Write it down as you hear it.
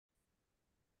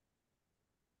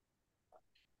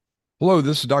Hello,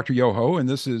 this is Dr. Yoho, and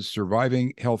this is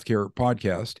Surviving Healthcare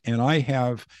Podcast. And I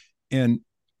have an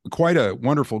quite a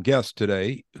wonderful guest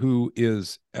today who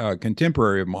is a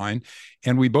contemporary of mine,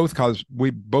 and we both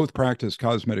practice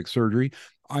cosmetic surgery.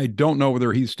 I don't know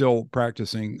whether he's still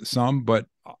practicing some, but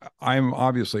I'm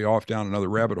obviously off down another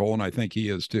rabbit hole, and I think he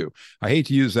is too. I hate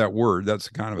to use that word. That's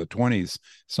kind of a 20s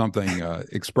something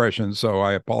expression, so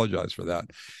I apologize for that.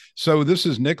 So this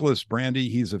is Nicholas Brandy.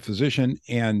 He's a physician,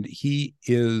 and he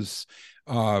is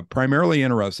primarily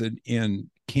interested in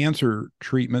cancer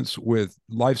treatments with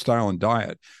lifestyle and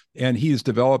diet. And he's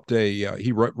developed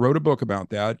he wrote a book about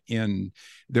that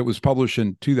that was published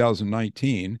in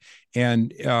 2019.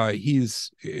 And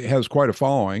he's has quite a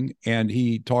following, and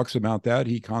he talks about that.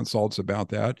 He consults about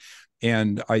that.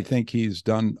 And I think he's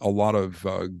done a lot of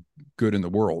good in the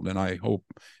world. And I hope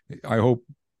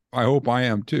I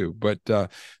am too. But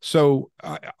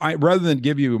I rather than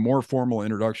give you a more formal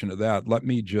introduction to that, let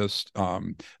me just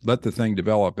let the thing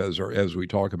develop as we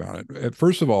talk about it.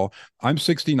 First of all, I'm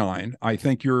 69. I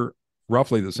think you're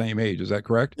roughly the same age. Is that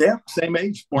correct? Yeah, same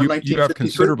age, born You have 1952.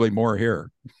 considerably more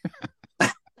hair.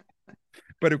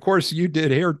 But of course, you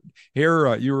did you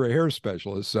were a hair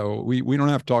specialist, so we don't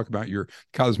have to talk about your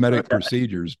cosmetic Okay.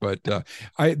 procedures. But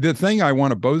the thing I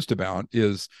want to boast about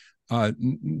is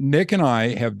Nick and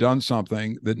I have done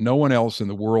something that no one else in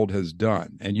the world has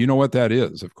done. And you know what that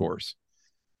is, of course.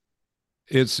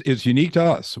 It's unique to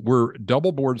us. We're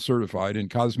double board certified in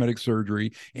cosmetic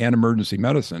surgery and emergency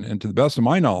medicine. And to the best of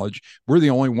my knowledge, we're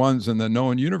the only ones in the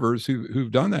known universe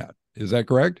who've done that. Is that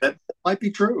correct? That might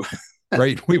be true.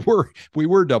 Right. We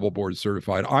were double board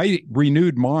certified. I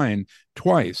renewed mine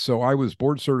twice. So I was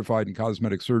board certified in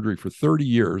cosmetic surgery for 30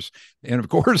 years. And of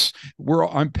course,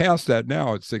 I'm past that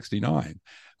now at 69.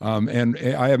 And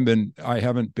I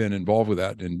haven't been involved with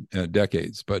that in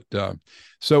decades. But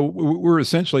so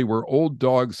we're old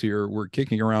dogs here. We're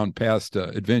kicking around past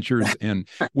adventures, and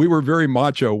we were very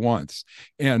macho once,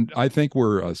 and I think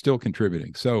we're still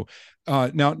contributing. So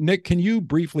now, Nick, can you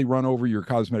briefly run over your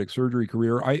cosmetic surgery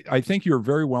career? I think you're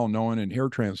very well known in hair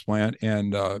transplant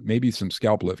and maybe some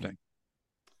scalp lifting.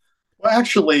 Well,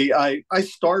 actually, I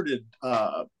started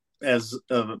as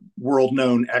a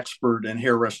world-known expert in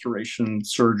hair restoration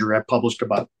surgery. I published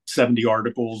about 70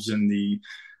 articles in the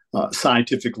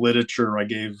scientific literature. I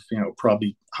gave,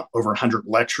 probably over 100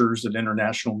 lectures at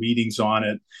international meetings on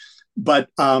it. But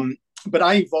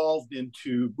I evolved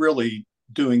into really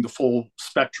doing the full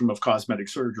spectrum of cosmetic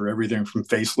surgery, everything from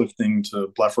facelifting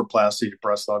to blepharoplasty to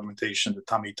breast augmentation to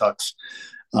tummy tucks,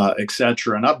 et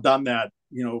cetera. And I've done that,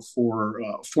 for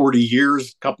 40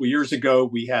 years. A couple of years ago,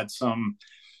 we had some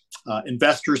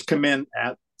investors come in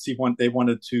they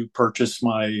wanted to purchase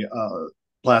my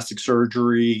plastic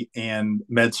surgery and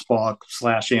med spa /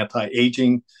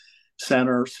 anti-aging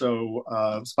center. So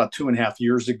it was about 2.5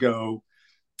 years ago.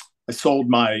 I sold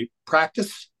my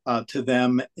practice to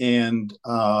them, and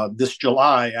this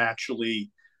July I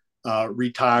actually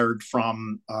retired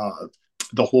from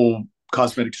the whole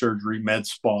cosmetic surgery, med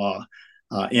spa,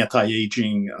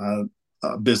 anti-aging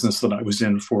business that I was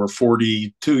in for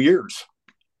 42 years.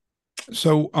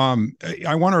 So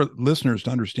I want our listeners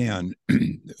to understand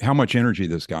how much energy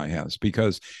this guy has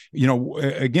because,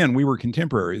 again, we were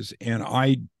contemporaries, and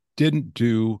I didn't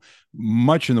do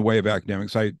much in the way of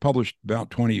academics. I published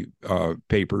about 20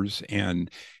 papers,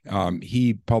 and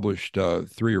he published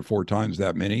 3 or 4 times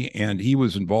that many. And he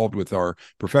was involved with our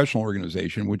professional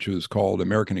organization, which was called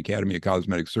American Academy of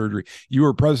Cosmetic Surgery. You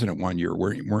were president one year,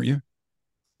 weren't you?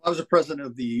 I was the president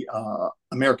of the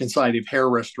American Society of Hair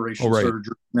Oh, Restoration right.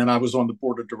 Surgery, and then I was on the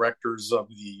board of directors of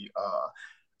the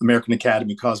American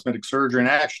Academy of Cosmetic Surgery, and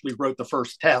I actually wrote the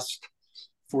first test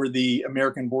for the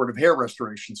American Board of Hair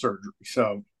Restoration Surgery.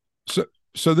 So,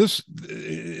 so this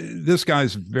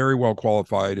guy's very well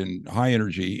qualified and high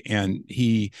energy, and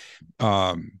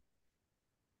um,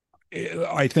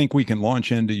 I think we can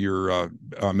launch into your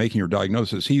making your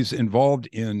diagnosis. He's involved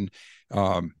in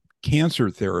cancer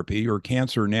therapy or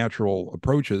cancer natural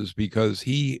approaches because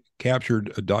he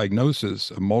captured a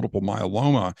diagnosis of multiple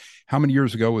myeloma. How many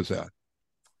years ago was that?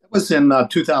 It was in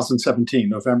 2017,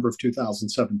 November of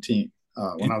 2017,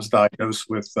 when I was diagnosed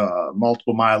with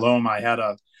multiple myeloma.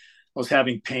 I was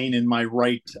having pain in my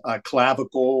right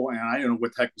clavicle, and I didn't know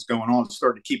what the heck was going on. It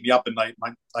started to keep me up at night.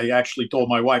 I actually told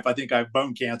my wife, I think I have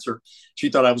bone cancer. She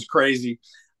thought I was crazy.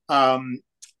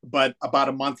 But about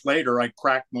a month later, I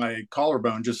cracked my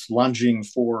collarbone just lunging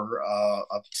for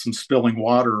some spilling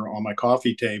water on my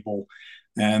coffee table.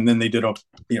 And then they did a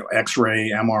X-ray,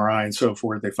 MRI, and so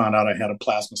forth. They found out I had a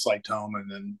plasmacytoma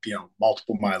and then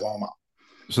multiple myeloma.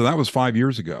 So that was 5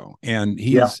 years ago, and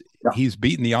Yeah. Yeah. he's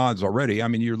beaten the odds already. I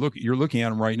mean, you're looking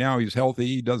at him right now. He's healthy.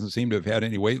 He doesn't seem to have had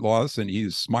any weight loss, and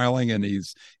he's smiling and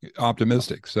he's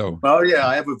optimistic. So, Well, yeah,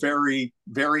 I have a very,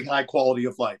 very high quality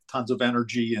of life, tons of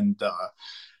energy, and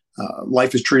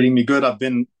life is treating me good.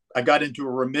 I got into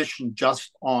a remission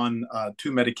just on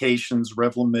two medications,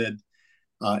 Revlimid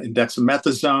and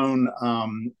dexamethasone.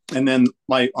 And then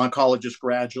my oncologist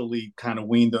gradually kind of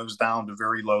weaned those down to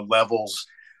very low levels.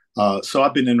 So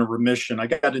I've been in a remission. I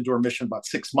got into remission about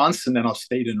 6 months, and then I've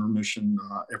stayed in remission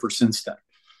ever since then.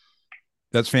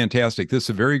 that's fantastic. This is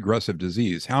a very aggressive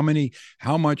disease. How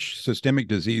much systemic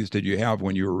disease did you have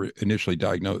when you were initially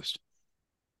diagnosed?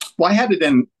 Well, I had it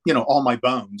in, all my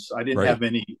bones. I didn't Right. have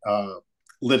any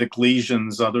lytic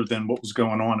lesions other than what was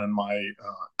going on in my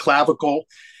clavicle.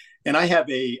 And I have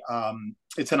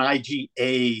it's an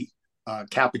IgA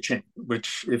kappa chain,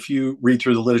 which if you read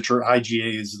through the literature,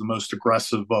 IgA is the most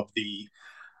aggressive of the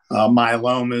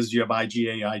myelomas. You have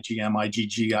IgA, IgM,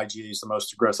 IgG. IgA is the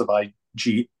most aggressive.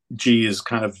 IgG is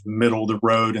kind of middle of the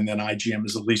road, and then IgM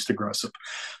is the least aggressive.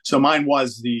 So mine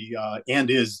was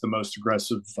and is the most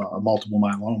aggressive multiple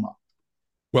myeloma.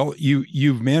 Well,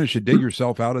 you've managed to dig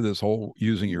yourself out of this hole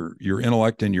using your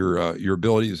intellect and your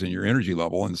abilities and your energy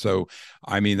level. And so,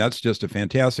 I mean, that's just a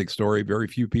fantastic story. Very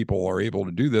few people are able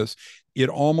to do this. It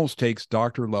almost takes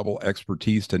doctor level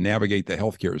expertise to navigate the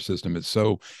healthcare system. It's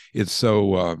so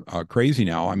crazy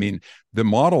now. I mean, the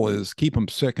model is keep them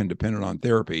sick and dependent on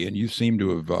therapy, and you seem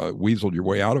to have weaseled your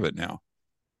way out of it now.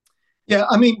 Yeah,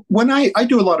 I mean, when I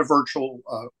do a lot of virtual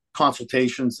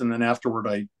consultations, and then afterward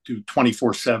I do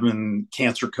 24/7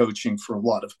 cancer coaching for a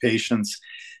lot of patients,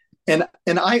 and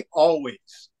I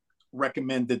always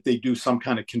recommend that they do some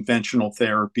kind of conventional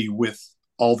therapy with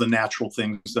all the natural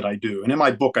things that I do. And in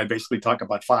my book I basically talk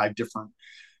about 5 different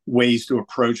ways to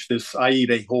approach this. I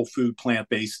eat a whole food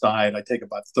plant-based diet. I take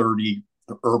about 30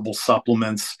 herbal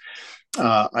supplements.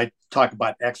 I talk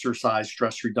about exercise,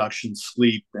 stress reduction,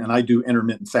 sleep, and I do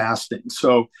intermittent fasting.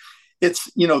 So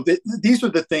it's, these are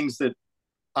the things that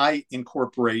I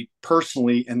incorporate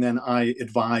personally, and then I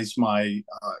advise my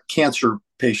cancer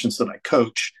patients that I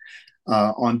coach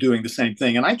on doing the same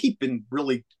thing. And I keep in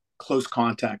really close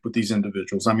contact with these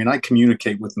individuals. I mean, I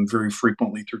communicate with them very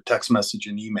frequently through text message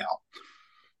and email.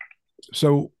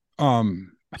 So,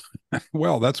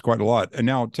 well, that's quite a lot. And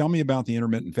now tell me about the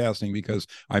intermittent fasting, because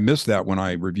I missed that when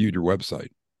I reviewed your website.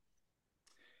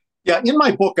 Yeah, in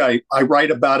my book, I write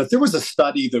about it. There was a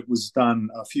study that was done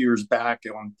a few years back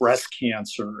on breast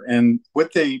cancer. And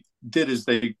what they did is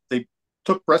they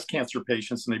took breast cancer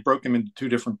patients and they broke them into 2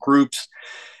 different groups.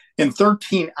 And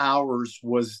 13 hours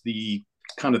was the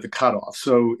kind of the cutoff.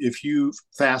 So if you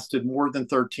fasted more than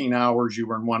 13 hours, you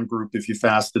were in one group. If you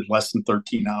fasted less than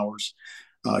 13 hours,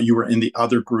 you were in the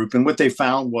other group. And what they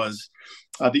found was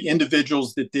the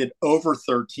individuals that did over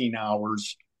 13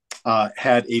 hours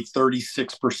had a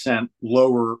 36%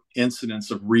 lower incidence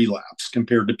of relapse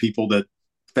compared to people that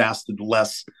fasted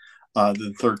less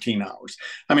than 13 hours.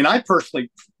 I mean, I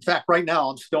personally, in fact, right now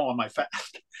I'm still on my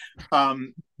fast.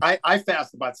 I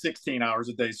fast about 16 hours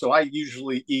a day. So I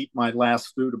usually eat my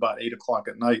last food about 8 o'clock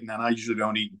at night, and then I usually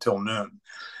don't eat until noon.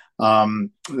 And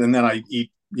then I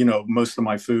eat, most of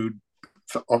my food,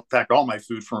 in fact, all my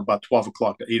food from about 12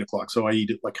 o'clock to 8 o'clock. So I eat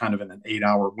it like kind of in an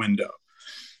 8-hour window.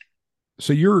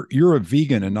 So you're a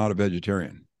vegan and not a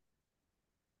vegetarian.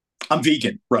 I'm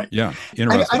vegan, right? Yeah,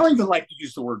 I don't even like to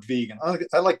use the word vegan.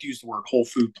 I like to use the word whole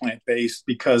food plant based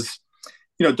because,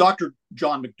 Dr.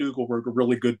 John McDougall wrote a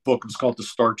really good book. It was called The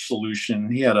Starch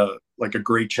Solution. He had a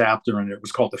great chapter in it. It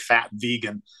was called The Fat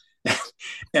Vegan.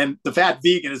 And the fat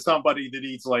vegan is somebody that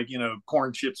eats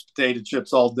corn chips, potato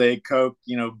chips all day, Coke,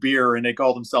 beer, and they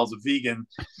call themselves a vegan.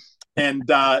 And,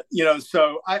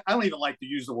 so I don't even like to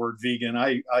use the word vegan.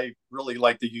 I really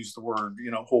like to use the word,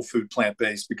 whole food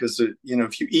plant-based, because,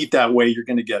 if you eat that way, you're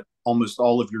going to get almost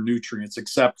all of your nutrients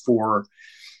except for,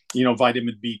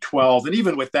 vitamin B12. And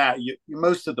even with that,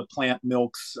 most of the plant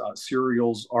milks,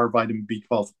 cereals are vitamin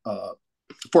B12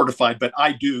 fortified, but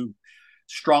I do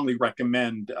strongly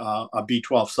recommend a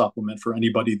B12 supplement for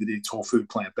anybody that eats whole food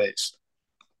plant-based.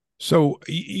 So,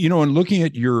 in looking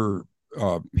at your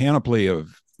panoply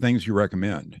of things you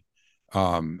recommend,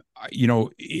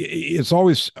 it's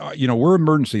always, we're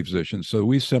emergency physicians, so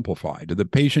we simplify. Do the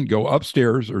patient go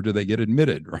upstairs or do they get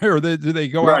admitted, right? Or do they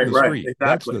go out in the street? Exactly.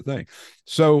 That's the thing.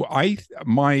 So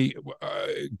my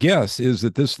guess is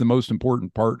that this is the most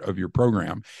important part of your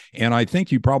program. And I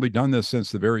think you've probably done this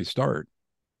since the very start.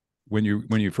 when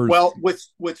you first? Well,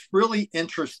 what's really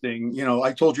interesting,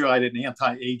 I told you I had an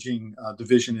anti-aging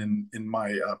division in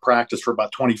my practice for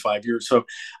about 25 years. So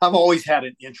I've always had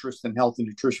an interest in health and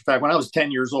nutrition. In fact, when I was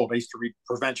 10 years old, I used to read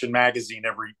Prevention magazine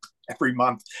every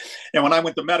month. And when I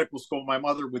went to medical school, my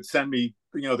mother would send me,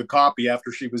 the copy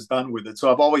after she was done with it. So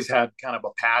I've always had kind of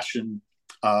a passion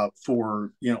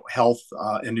for health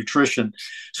and nutrition.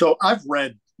 So I've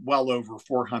read well over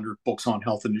 400 books on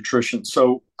health and nutrition.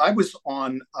 So I was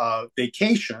on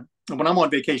vacation. And when I'm on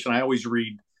vacation, I always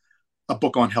read a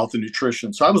book on health and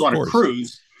nutrition. So I was on a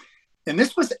cruise, and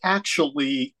this was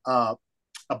actually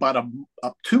about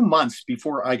 2 months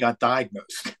before I got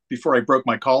diagnosed, before I broke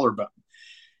my collarbone.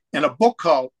 And a book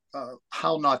called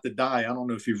How Not to Die. I don't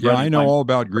know if you've read it. Yeah, I know all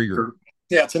about Grieger.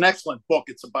 Yeah, it's an excellent book.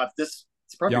 It's about this.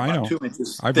 It's probably about 2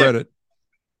 inches I've read it.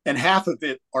 And half of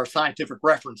it are scientific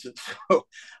references. So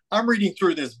I'm reading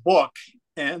through this book,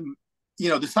 and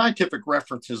the scientific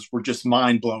references were just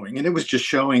mind-blowing. And it was just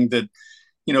showing that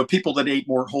people that ate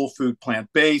more whole food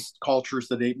plant-based, cultures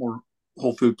that ate more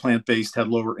whole food plant-based had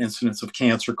lower incidence of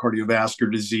cancer,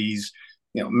 cardiovascular disease,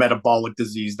 metabolic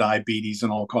disease, diabetes,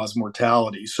 and all-cause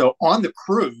mortality. So on the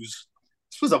cruise,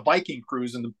 this was a Viking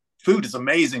cruise, and the food is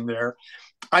amazing there.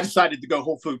 I decided to go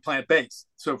whole food plant-based.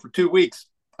 So for 2 weeks,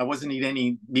 I wasn't eating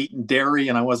any meat and dairy,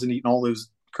 and I wasn't eating all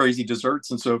those crazy desserts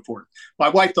and so forth. My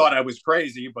wife thought I was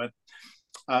crazy, but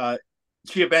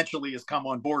she eventually has come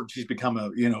on board. She's become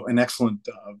an excellent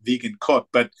vegan cook.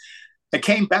 But I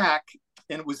came back,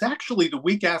 and it was actually the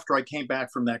week after I came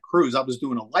back from that cruise. I was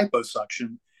doing a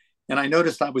liposuction, and I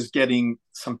noticed I was getting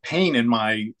some pain in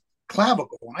my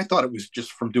clavicle, and I thought it was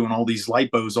just from doing all these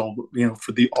lipos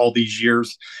all these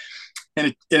years.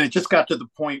 And it just got to the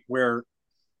point where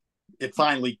it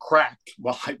finally cracked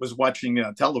while I was watching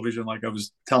television, like I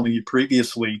was telling you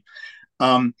previously.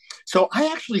 So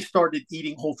I actually started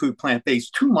eating whole food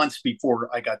plant-based 2 months before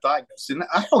I got diagnosed. And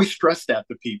I always stress that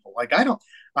to people. Like,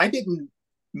 I didn't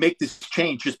make this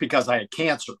change just because I had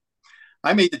cancer.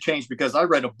 I made the change because I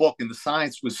read a book, and the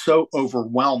science was so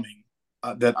overwhelming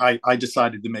that I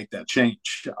decided to make that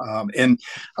change. And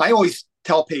I always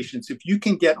tell patients, if you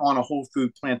can get on a whole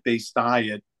food plant-based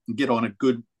diet and get on a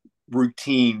good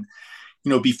routine,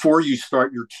 before you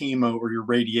start your chemo or your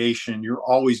radiation, you're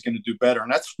always going to do better.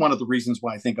 And that's one of the reasons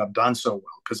why I think I've done so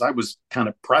well, because I was kind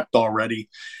of prepped already.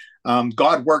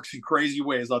 God works in crazy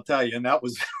ways, I'll tell you. And that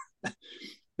was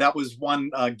that was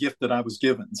one gift that I was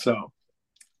given. So,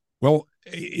 well,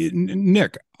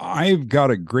 Nick, I've got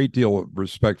a great deal of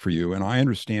respect for you, and I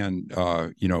understand,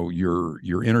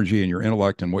 your energy and your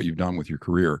intellect and what you've done with your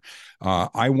career.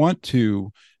 I want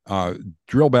to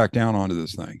drill back down onto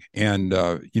this thing, and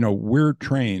we're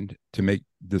trained to make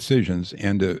decisions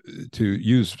and to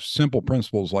use simple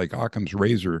principles like Occam's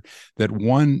razor, that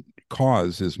one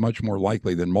cause is much more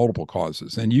likely than multiple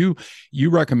causes. And you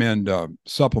recommend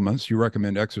supplements, you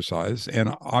recommend exercise,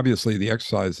 and obviously the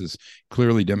exercise is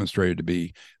clearly demonstrated to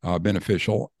be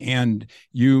beneficial, and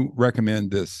you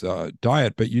recommend this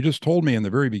diet. But you just told me in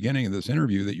the very beginning of this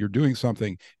interview that you're doing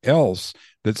something else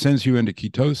that sends you into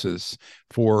ketosis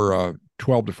for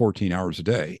 12 to 14 hours a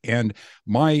day. And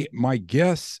my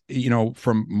guess,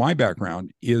 from my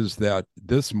background, is that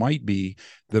this might be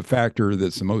the factor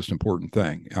that's the most important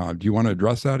thing. Do you want to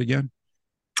address that again?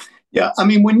 Yeah, I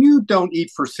mean, when you don't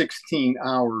eat for 16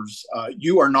 hours,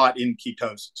 you are not in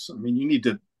ketosis. I mean, you need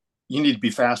to be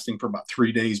fasting for about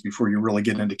 3 days before you really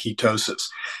get into ketosis.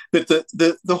 But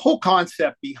the whole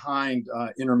concept behind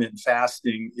intermittent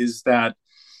fasting is that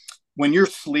when you're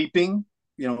sleeping,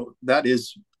 that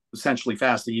is essentially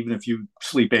fasting. Even if you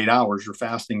sleep 8 hours, you're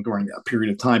fasting during that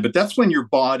period of time. But that's when your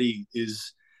body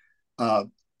is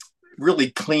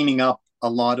really cleaning up a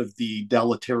lot of the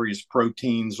deleterious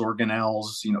proteins,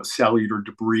 organelles, cellular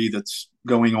debris that's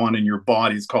going on in your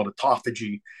body. It's called autophagy.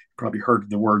 You probably heard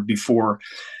the word before.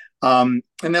 And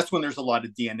that's when there's a lot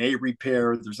of DNA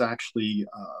repair. There's actually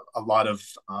a lot of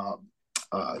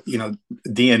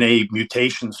DNA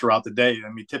mutations throughout the day. I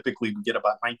mean, typically we get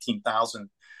about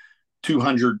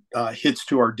 19,200 hits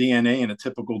to our DNA in a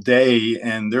typical day,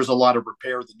 and there's a lot of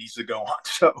repair that needs to go on.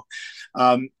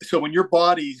 So when your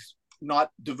body's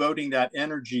not devoting that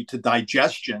energy to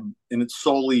digestion, and it's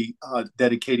solely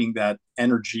dedicating that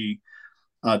energy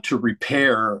to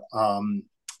repair, I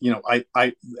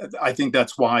think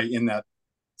that's why in that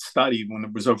study, when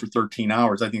it was over 13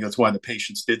 hours, I think that's why the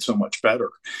patients did so much better.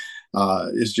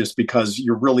 Is just because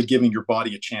you're really giving your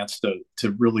body a chance to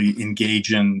really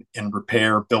engage in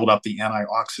repair, build up the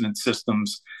antioxidant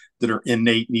systems that are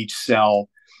innate in each cell.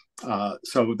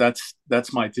 So that's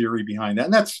my theory behind that.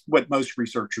 And that's what most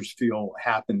researchers feel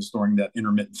happens during that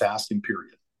intermittent fasting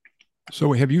period.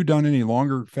 So have you done any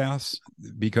longer fasts?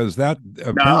 Because that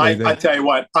No, apparently I they tell you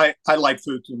what, I like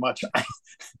food too much.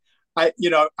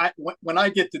 When I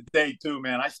get to day two,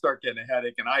 man, I start getting a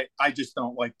headache, and I just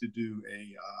don't like to do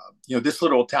this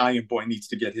little Italian boy needs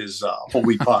to get his whole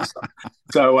wheat pasta.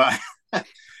 So,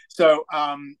 so,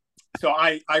 so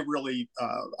I really,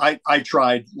 I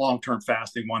tried long-term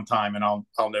fasting one time, and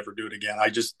I'll never do it again. I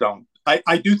just don't.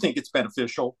 I do think it's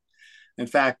beneficial. In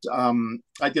fact,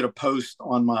 I did a post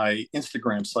on my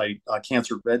Instagram site,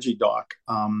 Cancer Veggie Doc,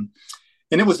 and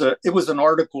it was an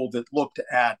article that looked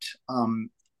at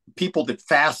people that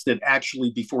fasted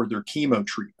actually before their chemo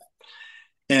treatment.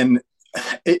 And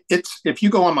it's if you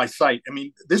go on my site, I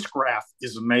mean, this graph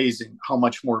is amazing how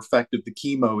much more effective the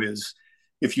chemo is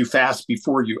if you fast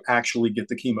before you actually get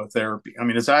the chemotherapy. I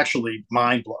mean, it's actually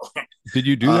mind blowing. Did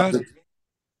you do that?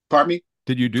 Pardon me?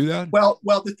 Did you do that? Well,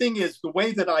 the thing is, the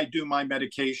way that I do my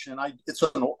medication,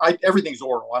 everything's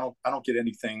oral. I don't get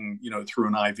anything, through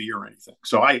an IV or anything.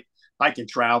 So I can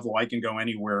travel, I can go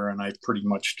anywhere, and I pretty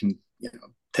much can,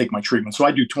 take my treatment. So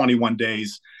I do 21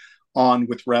 days on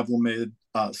with Revlimid,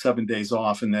 7 days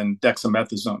off, and then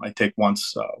dexamethasone I take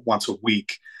once a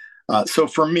week. So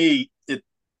for me, it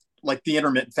like the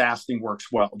intermittent fasting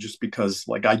works well, just because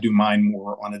like I do mine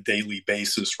more on a daily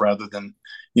basis rather than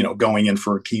going in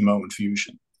for a chemo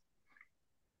infusion.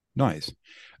 Nice.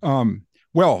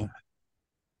 Well,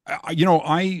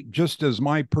 I just as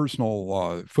my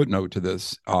personal footnote to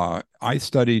this, I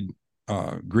studied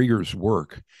Grieger's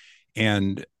work,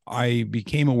 and I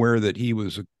became aware that he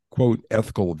was a quote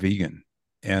ethical vegan.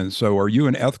 And so, are you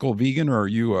an ethical vegan or are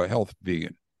you a health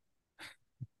vegan,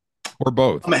 or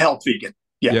both? I'm a health vegan.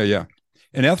 Yeah, yeah.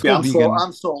 An ethical I'm vegan.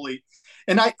 I'm solely,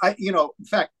 and in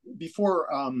fact, before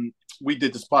we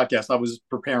did this podcast, I was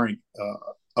preparing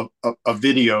a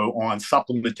video on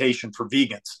supplementation for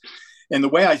vegans, and the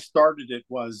way I started it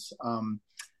was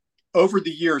over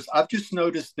the years, I've just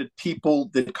noticed that people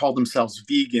that call themselves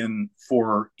vegan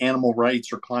for animal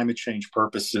rights or climate change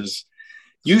purposes,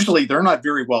 usually they're not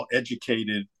very well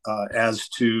educated as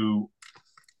to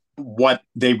what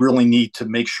they really need to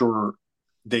make sure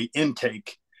they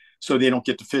intake so they don't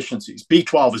get deficiencies.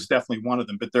 B12 is definitely one of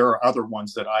them, but there are other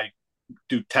ones that I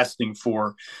do testing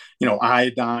for.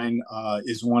 Iodine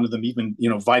is one of them, even,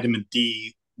 vitamin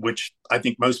D, which I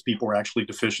think most people are actually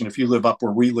deficient. If you live up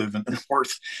where we live in the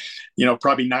north,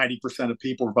 probably 90% of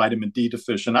people are vitamin D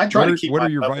deficient. I try to keep. What are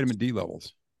your vitamin D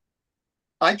levels?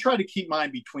 I try to keep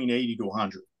mine between 80 to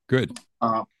 100. Good.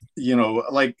 A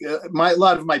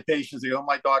lot of my patients,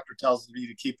 my doctor tells me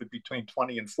to keep it between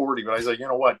 20 and 40, but I say,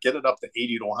 what, get it up to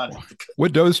 80 to 100.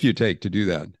 What dose do you take to do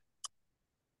that?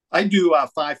 I do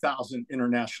 5,000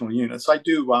 international units. I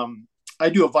do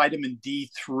a vitamin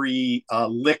D3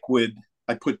 liquid.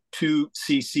 I put 2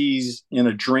 cc's in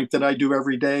a drink that I do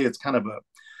every day. It's kind of a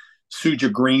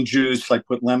Suja green juice. I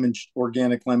put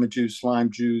organic lemon juice,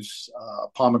 lime juice,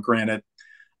 pomegranate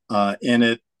in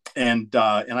it, and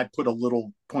I put a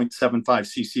little 0.75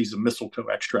 cc's of mistletoe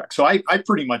extract. So I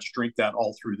pretty much drink that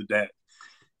all through the day,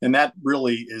 and that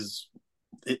really is.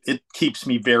 It keeps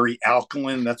me very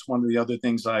alkaline. That's one of the other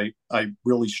things I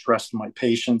really stress to my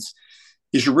patients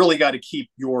is you really got to keep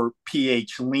your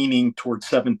pH leaning towards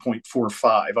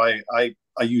 7.45. I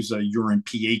use a urine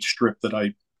pH strip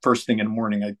that first thing in the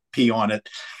morning, I pee on it.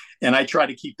 And I try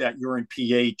to keep that urine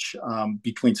pH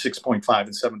between 6.5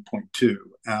 and 7.2.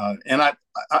 And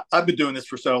I've been doing this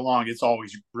for so long, it's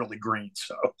always really green.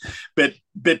 So, but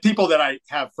people that I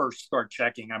have first start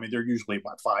checking, I mean, they're usually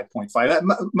about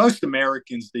 5.5. Most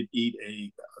Americans that eat a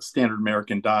standard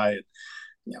American diet,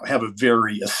 have a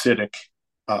very acidic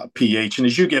pH. And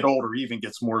as you get older, it even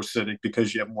gets more acidic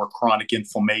because you have more chronic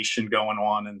inflammation going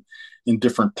on and in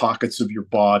different pockets of your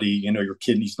body. Your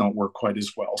kidneys don't work quite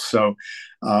as well. So,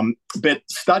 but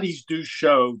studies do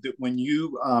show that when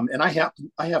you, and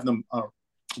I have them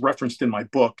referenced in my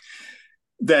book,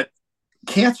 that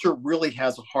cancer really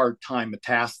has a hard time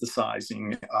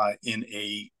metastasizing in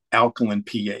a alkaline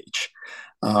pH.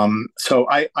 So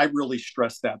I really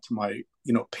stress that to my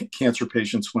cancer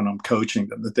patients when I'm coaching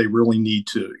them, that they really need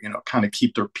to kind of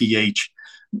keep their pH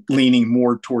leaning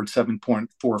more towards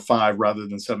 7.45 rather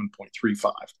than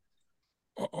 7.35.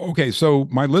 Okay, so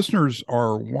my listeners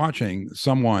are watching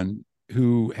someone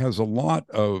who has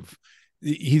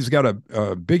he's got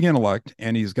a big intellect,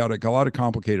 and he's got a lot of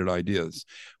complicated ideas.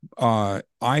 I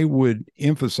would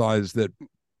emphasize that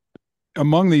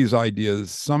among these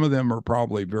ideas, some of them are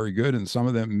probably very good, and some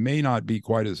of them may not be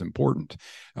quite as important.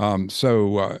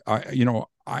 So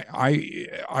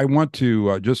I want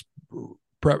to just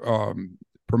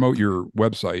promote your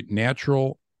website,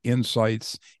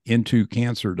 insights into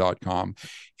cancer.com,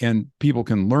 and people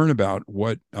can learn about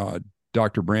what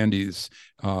Dr. Brandy's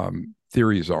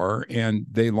theories are, and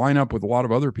they line up with a lot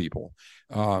of other people.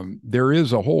 There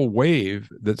is a whole wave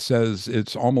that says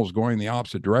it's almost going the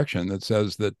opposite direction, that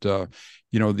says that the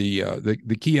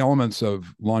key elements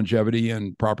of longevity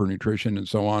and proper nutrition and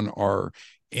so on are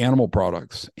animal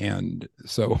products. And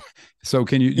so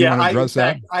can you want to address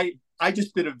that? I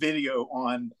just did a video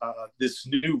on this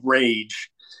new rage.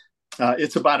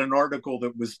 It's about an article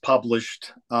that was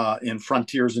published in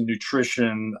Frontiers in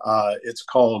Nutrition. It's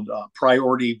called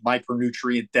Priority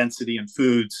Micronutrient Density in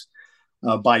Foods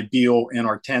by Beal and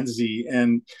Artenzi.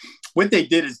 And what they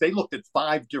did is they looked at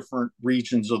 5 different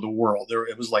regions of the world.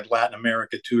 It was like Latin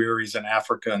America, 2 areas in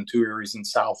Africa, and 2 areas in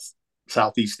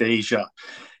Southeast Asia.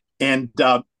 And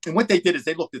what they did is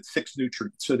they looked at 6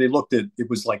 nutrients. So they looked at,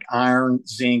 it was like iron,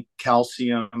 zinc,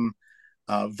 calcium,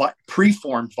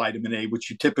 preformed vitamin A, which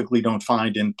you typically don't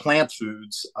find in plant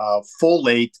foods,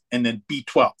 folate, and then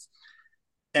B12.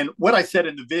 And what I said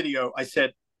in the video, I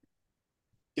said,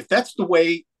 if that's the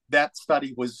way that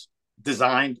study was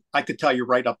designed, I could tell you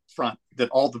right up front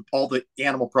that all the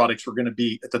animal products were going to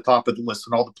be at the top of the list,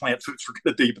 and all the plant foods were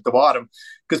going to be at the bottom,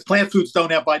 because plant foods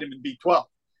don't have vitamin B12.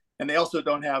 And they also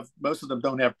don't have, most of them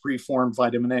don't have preformed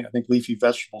vitamin A. I think leafy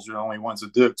vegetables are the only ones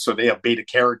that do. So they have beta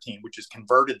carotene, which is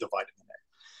converted to vitamin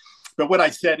A. But what I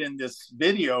said in this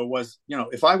video was,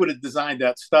 if I would have designed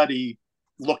that study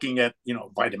looking at,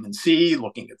 vitamin C,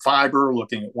 looking at fiber,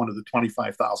 looking at one of the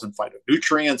 25,000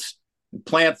 phytonutrients in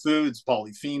plant foods,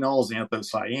 polyphenols,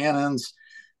 anthocyanins,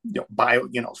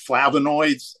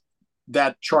 flavonoids,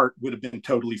 that chart would have been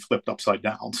totally flipped upside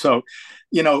down. So,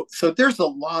 so there's a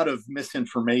lot of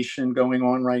misinformation going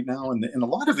on right now. And a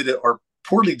lot of it are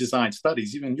poorly designed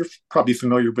studies. Even you're probably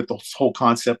familiar with the whole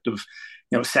concept of,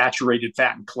 saturated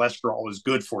fat and cholesterol is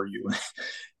good for you.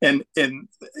 and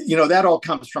that all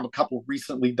comes from a couple of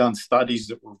recently done studies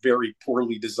that were very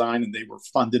poorly designed, and they were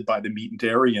funded by the meat and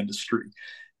dairy industry.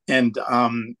 And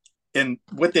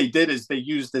what they did is they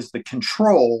used as the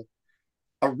control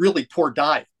a really poor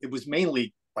diet. It was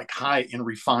mainly like high in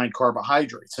refined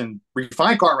carbohydrates, and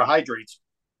refined carbohydrates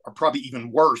are probably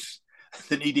even worse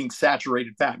than eating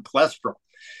saturated fat and cholesterol.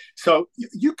 So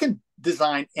you can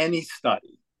design any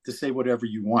study to say whatever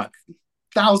you want.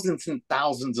 Thousands and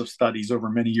thousands of studies over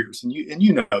many years, and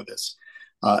you know this,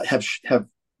 have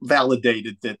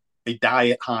validated that a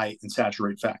diet high in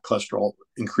saturated fat cholesterol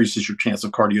increases your chance of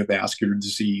cardiovascular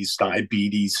disease,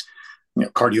 diabetes,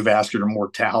 cardiovascular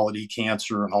mortality,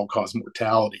 cancer, and all-cause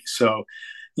mortality. So,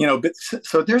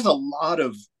 so there's a lot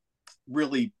of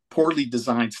really poorly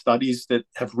designed studies that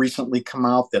have recently come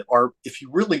out that are, if you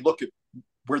really look at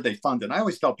where they funded, I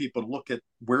always tell people to look at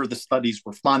where the studies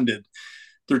were funded.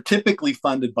 They're typically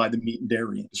funded by the meat and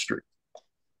dairy industry.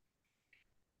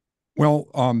 Well,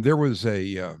 there was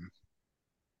an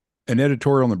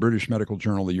editorial in the British Medical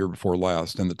Journal the year before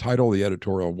last, and the title of the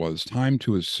editorial was "Time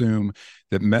to Assume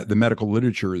that the Medical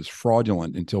Literature is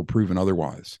Fraudulent Until Proven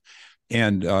Otherwise."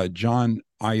 And John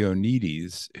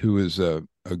Ioannidis, who is a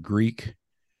Greek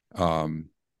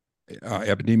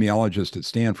epidemiologist at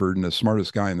Stanford and the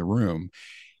smartest guy in the room,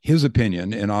 his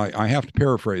opinion, and I have to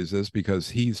paraphrase this because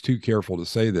he's too careful to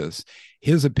say this,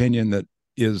 his opinion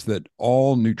is that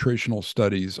all nutritional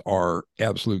studies are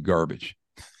absolute garbage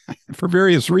for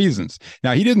various reasons.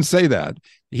 Now, he didn't say that.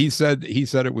 He said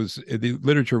it was, the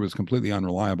literature was completely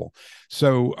unreliable.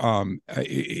 So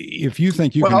if you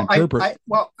think you can interpret...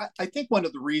 I think one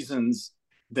of the reasons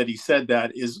that he said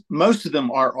that is most of them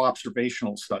are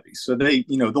observational studies. So they,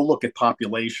 they'll look at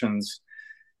populations,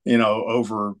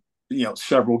 over,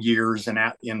 several years and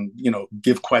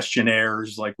give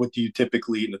questionnaires like, what do you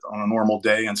typically eat on a normal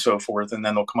day and so forth. And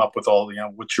then they'll come up with all,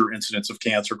 what's your incidence of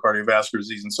cancer, cardiovascular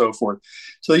disease, and so forth.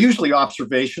 So they're usually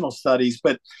observational studies.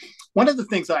 But one of the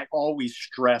things I always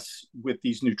stress with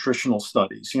these nutritional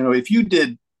studies, if you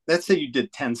did, let's say you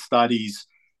did 10 studies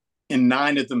and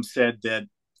 9 of them said that,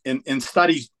 and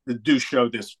studies that do show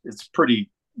this, it's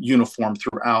pretty uniform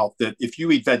throughout, that if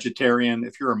you eat vegetarian,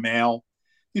 if you're a male,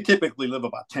 you typically live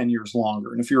about 10 years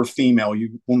longer. And if you're a female,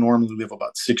 you will normally live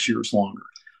about 6 years longer.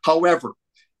 However,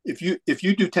 if you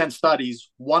do 10 studies,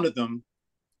 one of them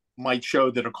might show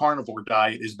that a carnivore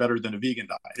diet is better than a vegan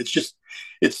diet.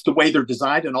 It's the way they're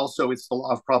designed, and also it's the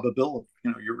law of probability.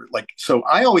 So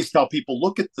I always tell people,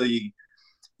 look at the,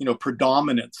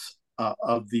 predominance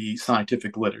of the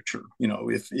scientific literature.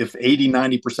 If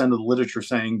 80-90% of the literature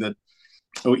saying that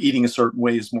eating a certain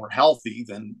way is more healthy,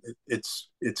 then it's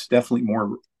definitely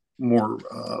more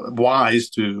wise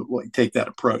to take that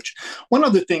approach. One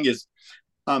other thing is,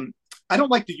 I don't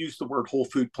like to use the word whole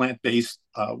food plant-based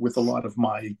with a lot of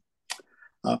my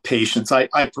patients. I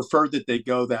prefer that they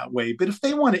go that way. But if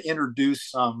they want to introduce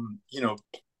some,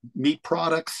 meat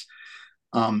products,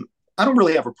 I don't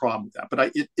really have a problem with that.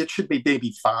 But it should be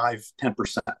maybe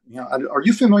 5-10%. Are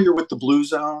you familiar with the blue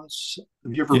zones?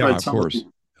 Have you ever Yeah, read of some of course.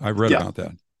 them? I've read Yeah. about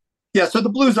that. Yeah, so the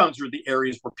blue zones are the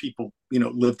areas where people,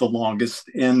 live the longest.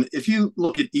 And if you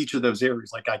look at each of those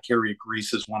areas, like Icaria,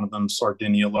 Greece is one of them,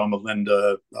 Sardinia, Loma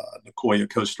Linda, Nicoya,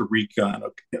 Costa Rica, and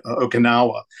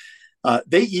Okinawa,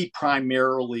 they eat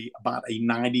primarily about a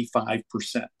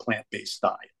 95% plant-based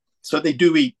diet. So they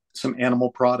do eat some animal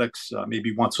products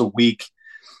maybe once a week.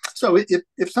 So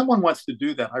if someone wants to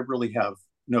do that, I really have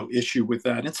no issue with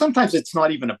that. And sometimes it's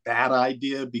not even a bad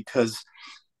idea because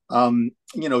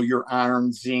your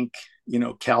iron, zinc,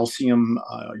 calcium,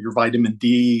 your vitamin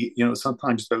D,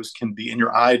 sometimes those can be, and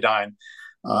your iodine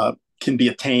can be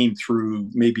attained through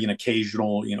maybe an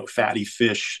occasional, fatty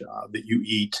fish that you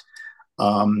eat.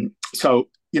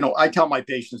 I tell my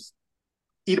patients,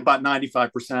 eat about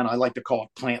 95%. I like to call it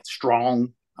plant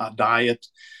strong diet.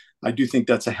 I do think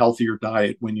that's a healthier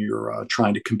diet when you're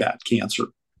trying to combat cancer.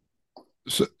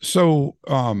 So,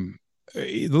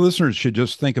 the listeners should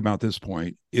just think about this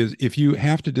point is if you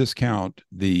have to discount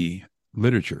the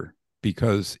literature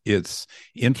because it's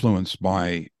influenced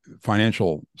by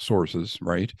financial sources,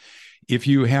 right? If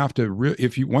you have to,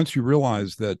 once you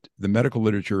realize that the medical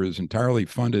literature is entirely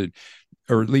funded,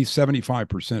 or at least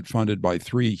 75% funded by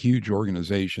three huge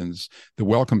organizations, the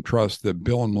Wellcome Trust, the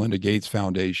Bill and Melinda Gates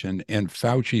Foundation, and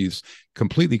Fauci's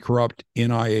completely corrupt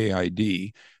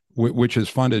NIAID, which has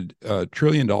funded $1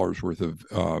 trillion worth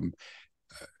of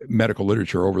medical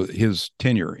literature over his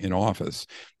tenure in office,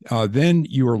 then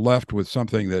you are left with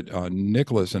something that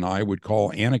Nicholas and I would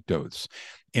call anecdotes.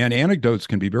 And anecdotes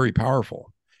can be very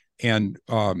powerful. And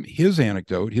his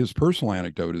personal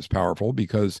anecdote is powerful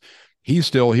because he's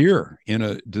still here in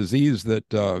a disease that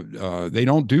they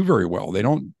don't do very well. They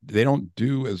don't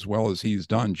do as well as he's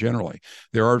done generally.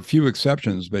 There are a few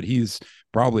exceptions, but he's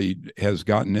probably has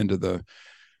gotten into the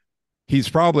he's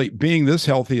probably being this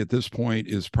healthy at this point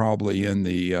is probably in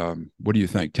the what do you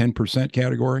think, 10%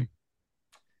 category?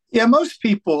 Yeah, most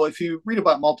people, if you read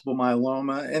about multiple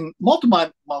myeloma, and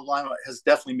multiple myeloma has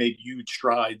definitely made huge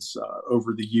strides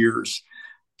over the years.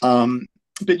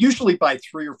 But usually by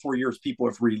 3 or 4 years, people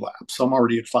have relapsed. So I'm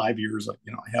already at 5 years. I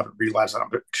haven't relapsed. I'm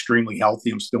extremely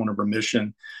healthy. I'm still in a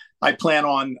remission. I plan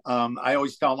on. I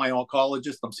always tell my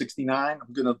oncologist, I'm 69.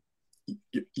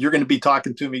 You're going to be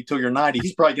talking to me till you're 90.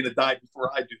 He's probably going to die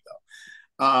before I do,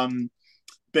 though.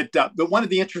 But one of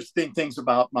the interesting things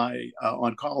about my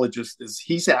oncologist is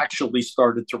he's actually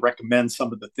started to recommend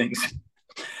some of the things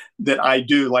that I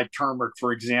do, like turmeric,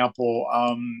 for example,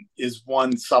 is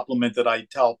one supplement that I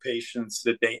tell patients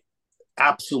that they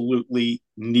absolutely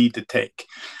need to take.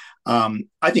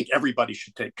 I think everybody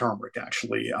should take turmeric,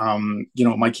 actually.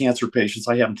 My cancer patients,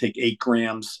 I have them take 8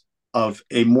 grams of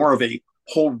more of a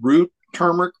whole root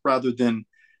turmeric rather than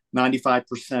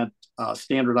 95%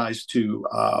 standardized to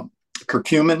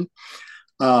curcumin.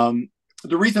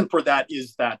 The reason for that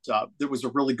is that there was a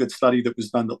really good study that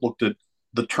was done that looked at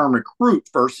the turmeric root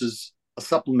versus a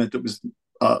supplement that was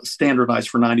standardized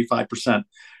for 95%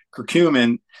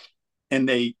 curcumin. And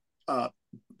they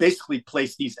basically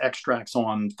placed these extracts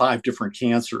on 5 different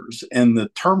cancers. And the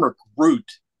turmeric root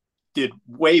did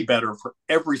way better for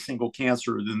every single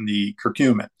cancer than the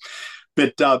curcumin.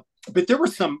 But there were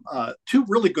some 2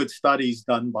 really good studies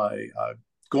done by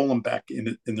Golembeck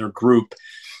in their group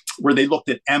where they looked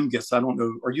at MGUS. I don't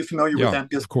know. Are you familiar with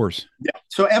MGUS? Of course. Yeah.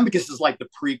 So MGUS is like the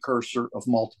precursor of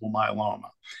multiple myeloma.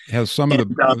 It has some of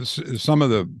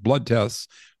the blood tests,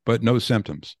 but no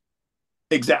symptoms.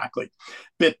 Exactly.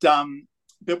 But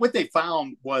what they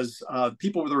found was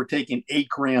people that were taking 8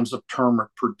 grams of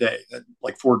turmeric per day,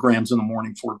 like 4 grams in the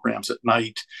morning, 4 grams at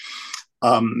night,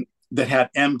 that had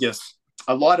MGUS,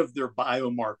 a lot of their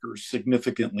biomarkers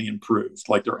significantly improved.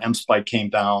 Like their M spike came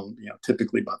down,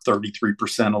 typically about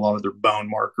 33%. A lot of their bone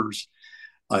markers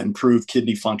improved,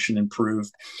 kidney function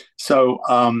improved. So,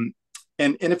 and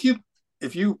if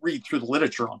you read through the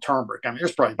literature on turmeric,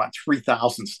 there's probably about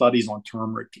 3,000 studies on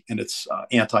turmeric and its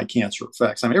anti-cancer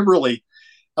effects. It really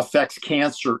affects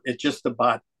cancer at just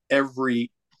about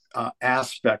every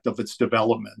aspect of its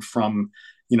development, from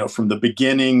the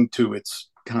beginning to its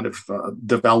kind of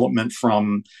development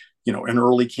from an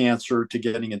early cancer to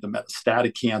getting into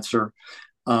metastatic cancer.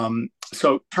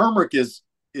 So turmeric is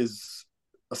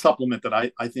a supplement that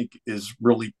I think is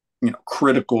really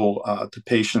critical to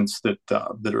patients that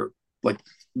are like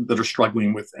that are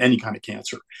struggling with any kind of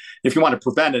cancer. If you want to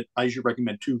prevent it, I usually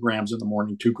recommend 2 grams in the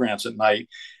morning, 2 grams at night,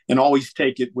 and always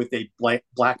take it with a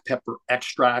black pepper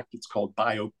extract. It's called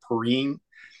BioPerine.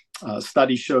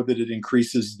 Studies show that it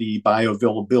increases the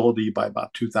bioavailability by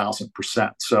about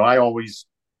 2,000%. So I always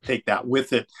take that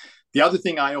with it. The other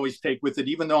thing I always take with it,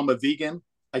 even though I'm a vegan,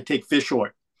 I take fish oil.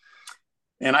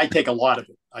 And I take a lot of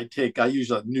it. I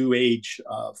use a new age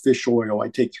fish oil. I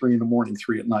take 3 in the morning,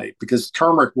 3 at night, because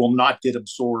turmeric will not get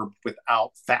absorbed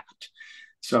without fat.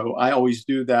 So I always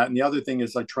do that. And the other thing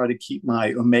is I try to keep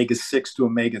my omega-6 to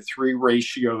omega-3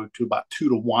 ratio to about 2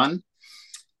 to 1.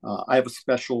 I have a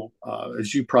special,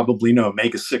 as you probably know,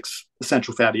 omega-6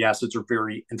 essential fatty acids are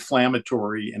very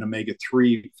inflammatory, and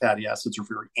omega-3 fatty acids are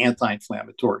very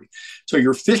anti-inflammatory. So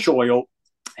your fish oil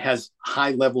has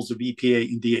high levels of EPA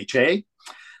and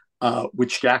DHA,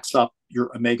 which jacks up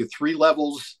your omega-3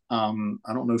 levels. I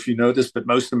don't know if you know this, but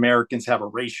most Americans have a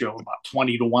ratio of about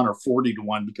 20 to 1 or 40 to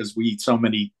 1 because we eat so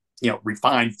many,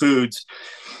 refined foods.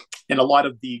 And a lot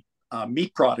of the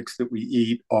meat products that we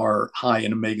eat are high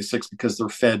in omega-6 because they're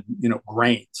fed,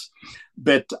 grains.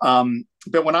 But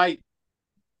when I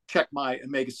check my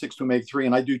omega-6 to omega-3,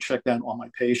 and I do check that on my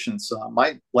patients,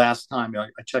 my last time I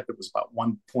checked it was about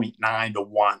 1.9 to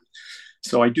 1.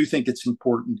 So I do think it's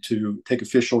important to take a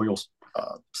fish oil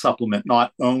supplement,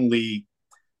 not only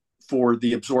for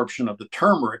the absorption of the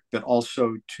turmeric, but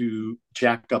also to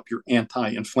jack up your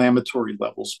anti-inflammatory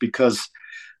levels, because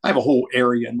I have a whole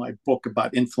area in my book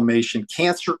about inflammation.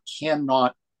 Cancer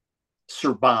cannot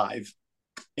survive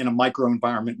in a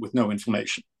microenvironment with no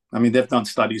inflammation. I mean, they've done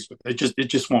studies with it. It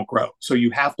just won't grow. So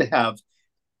you have to have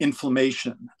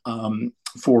inflammation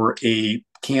for a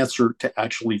cancer to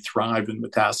actually thrive and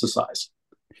metastasize.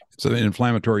 It's an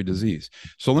inflammatory disease.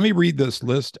 So let me read this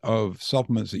list of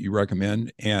supplements that you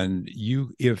recommend. And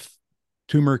if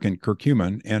turmeric and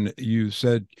curcumin, and you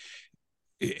said,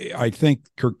 I think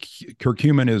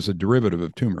curcumin is a derivative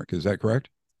of turmeric. Is that correct?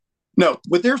 No,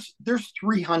 but there's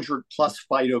 300 plus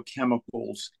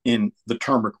phytochemicals in the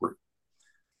turmeric root.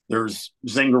 There's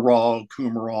zingerol,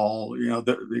 coumarol,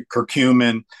 the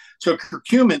curcumin. So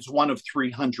curcumin is one of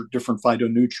 300 different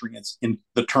phytonutrients in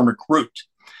the turmeric root.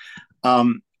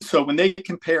 So when they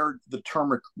compared the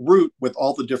turmeric root with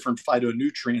all the different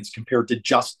phytonutrients compared to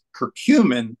just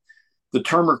curcumin, the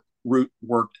turmeric root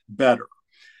worked better.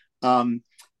 And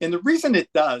the reason it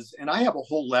does, and I have a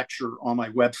whole lecture on my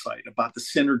website about the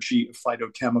synergy of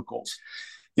phytochemicals.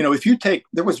 If you take,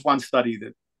 there was one study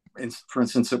that, for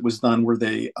instance, it was done where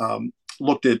they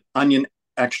looked at onion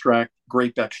extract,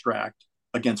 grape extract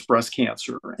against breast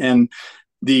cancer. And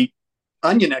the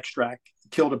onion extract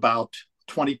killed about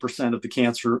 20% of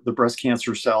the breast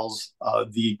cancer cells.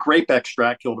 The grape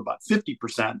extract killed about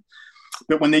 50%.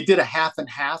 But when they did a half and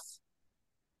half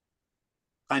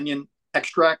onion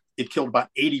extract, it killed about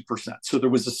 80%. So there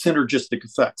was a synergistic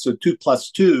effect. So 2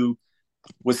 plus 2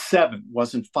 was 7,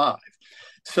 wasn't 5.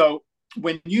 So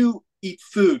when you eat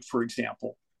food, for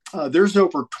example, there's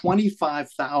over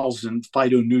 25,000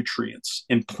 phytonutrients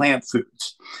in plant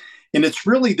foods. And it's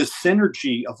really the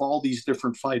synergy of all these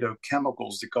different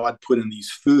phytochemicals that God put in these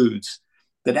foods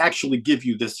that actually give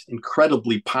you this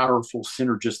incredibly powerful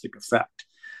synergistic effect.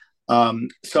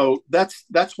 So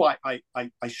that's why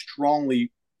I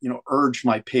strongly urge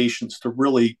my patients to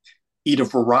really eat a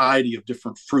variety of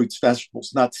different fruits,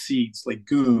 vegetables, nuts, seeds,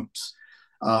 legumes,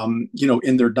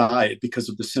 in their diet because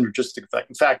of the synergistic effect.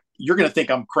 In fact, you're going to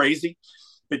think I'm crazy,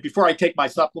 but before I take my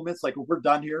supplements, like when we're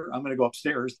done here, I'm going to go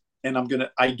upstairs and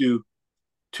I do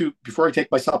 2, before I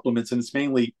take my supplements, and it's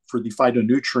mainly for the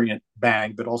phytonutrient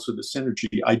bang, but also the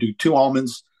synergy. I do 2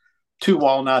 almonds, 2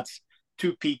 walnuts,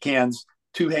 2 pecans,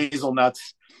 2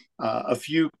 hazelnuts, a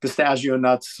few pistachio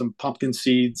nuts, some pumpkin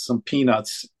seeds, some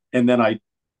peanuts, and then I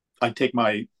take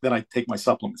my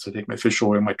supplements. I take my fish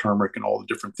oil, my turmeric, and all the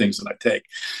different things that I take.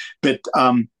 But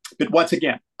once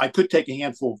again, I could take a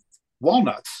handful of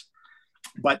walnuts,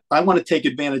 but I want to take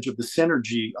advantage of the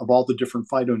synergy of all the different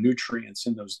phytonutrients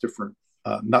in those different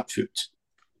nut foods.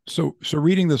 So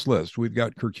reading this list, we've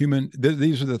got curcumin.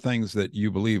 These are the things that you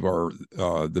believe are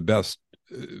the best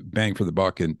bang for the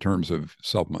buck in terms of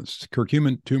supplements: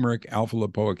 curcumin, turmeric, alpha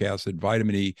lipoic acid,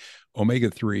 vitamin E,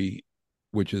 omega-3,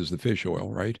 which is the fish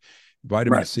oil, right?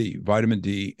 Vitamin C, vitamin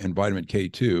D, and vitamin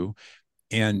K2.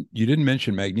 And you didn't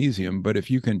mention magnesium, but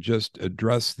if you can just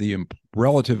address the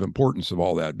relative importance of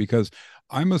all that, because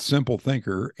I'm a simple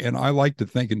thinker and I like to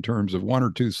think in terms of 1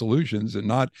 or 2 solutions and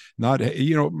not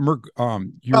your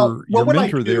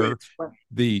mentor there,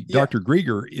 Dr.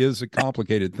 Greger, is a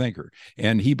complicated thinker,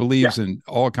 and he believes in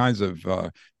all kinds of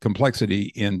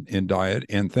complexity in diet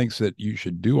and thinks that you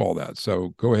should do all that.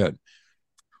 So go ahead.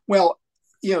 Well,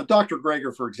 Dr.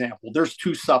 Greger, for example, there's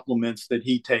two supplements that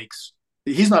he takes.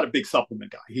 He's not a big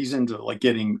supplement guy. He's into like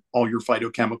getting all your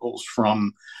phytochemicals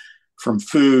from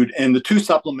food. And the two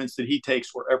supplements that he takes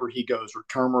wherever he goes are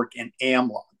turmeric and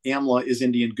amla. Amla is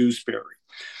Indian gooseberry.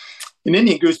 And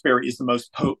Indian gooseberry is the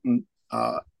most potent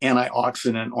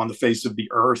antioxidant on the face of the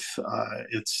earth.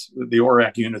 It's the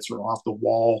ORAC units are off the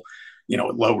wall.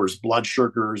 It lowers blood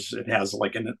sugars. It has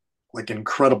like an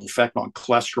incredible effect on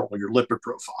cholesterol, your lipid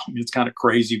profile. I mean, it's kind of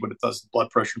crazy what it does to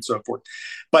blood pressure and so forth.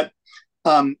 But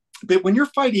when you're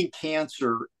fighting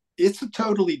cancer, it's a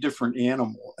totally different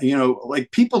animal.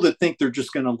 Like people that think they're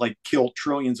just going to like kill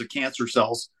trillions of cancer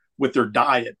cells with their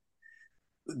diet,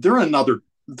 they're in another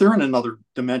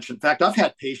dimension. In fact, I've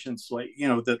had patients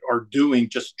that are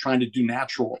just trying to do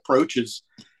natural approaches.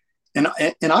 And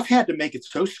I've had to make it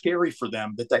so scary for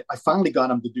them that I finally got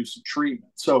them to do some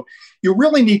treatment. So you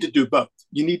really need to do both.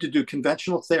 You need to do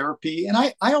conventional therapy. And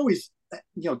I always,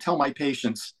 tell my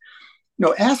patients,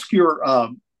 ask your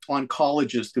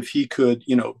oncologist if he could,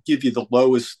 give you the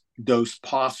lowest dose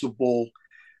possible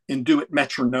and do it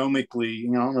metronomically.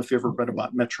 I don't know if you ever read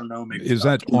about metronomic. Is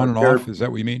that on and off? Is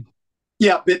that what you mean?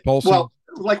 Yeah. But, well,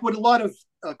 like what a lot of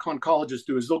oncologists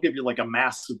do is they'll give you like a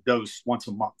massive dose once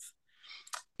a month.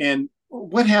 And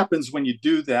what happens when you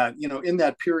do that, in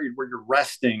that period where you're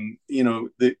resting,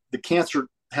 the cancer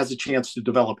has a chance to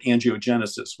develop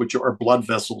angiogenesis, which are blood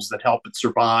vessels that help it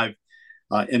survive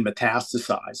and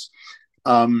metastasize.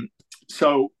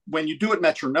 So when you do it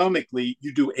metronomically,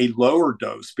 you do a lower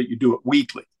dose, but you do it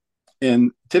weekly.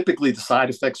 And typically the side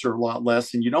effects are a lot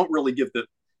less, and you don't really give the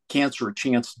cancer a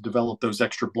chance to develop those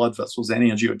extra blood vessels and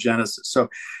angiogenesis. So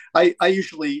I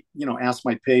usually, ask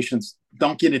my patients,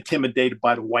 don't get intimidated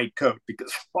by the white coat,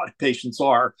 because a lot of patients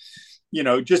are,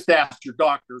 just ask your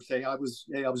doctor, say, I was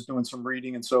doing some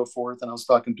reading and so forth. And I was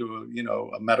talking to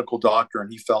a medical doctor,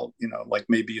 and he felt, like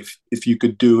maybe if you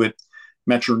could do it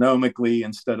metronomically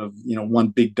instead of, one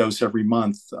big dose every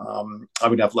month, I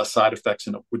would have less side effects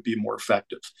and it would be more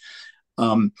effective.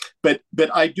 But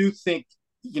I do think,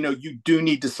 you do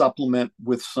need to supplement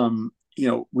with some,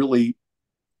 really,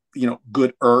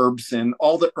 good herbs. And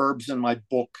all the herbs in my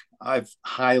book, I've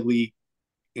highly,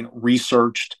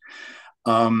 researched.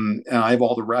 And I have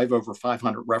over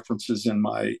 500 references in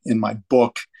my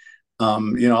book.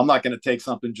 I'm not going to take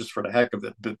something just for the heck of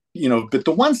it, but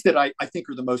the ones that I think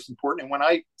are the most important. And when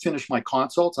I finish my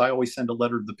consults, I always send a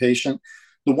letter to the patient.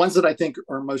 The ones that I think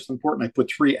are most important, I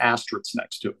put 3 asterisks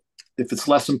next to it. If it's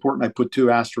less important, I put 2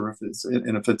 asterisks.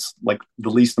 And if it's like the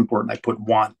least important, I put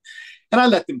 1. And I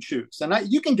let them choose. And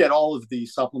you can get all of the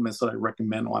supplements that I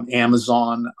recommend on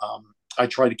Amazon. I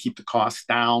try to keep the costs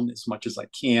down as much as I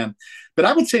can. But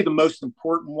I would say the most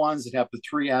important ones that have the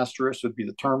 3 asterisks would be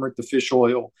the turmeric, the fish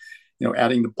oil,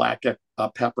 adding the black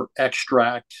pepper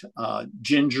extract,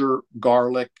 ginger,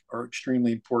 garlic are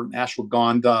extremely important.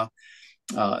 Ashwagandha,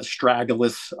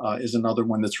 astragalus is another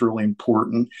one that's really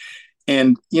important.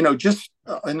 And,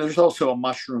 and there's also a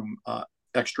mushroom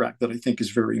extract that I think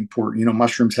is very important.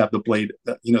 Mushrooms have the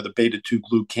beta-2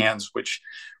 glucans, which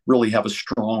really have a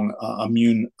strong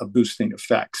immune boosting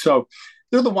effect. So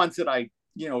they're the ones that I,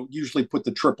 usually put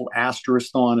the triple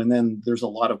asterisk on. And then there's a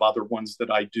lot of other ones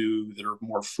that I do that are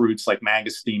more fruits, like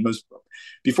mangosteen.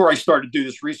 Before I started to do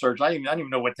this research, I didn't even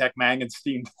know what the heck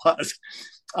mangosteen was.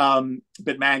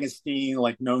 But mangosteen,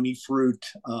 like noni fruit,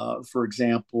 for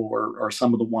example, are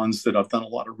some of the ones that I've done a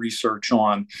lot of research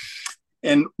on.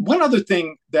 And one other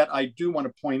thing that I do want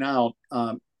to point out,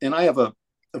 and I have a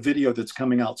video that's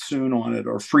coming out soon on it,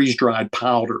 are freeze-dried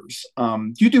powders.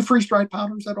 Do you do freeze-dried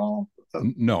powders at all?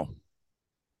 No.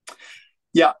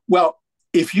 Yeah, well,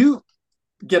 if you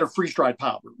get a freeze-dried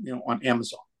powder, on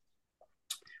Amazon,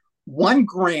 1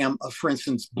 gram of, for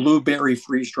instance, blueberry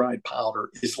freeze-dried powder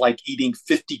is like eating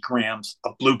 50 grams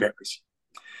of blueberries.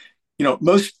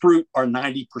 Most fruit are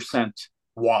 90%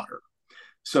 water.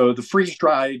 So the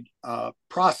freeze-dried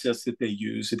process that they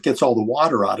use, it gets all the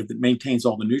water out of it, maintains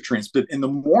all the nutrients. But in the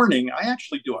morning, I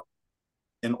actually do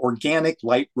an organic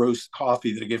light roast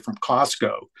coffee that I get from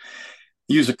Costco.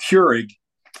 I use a Keurig,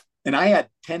 and I add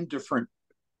 10 different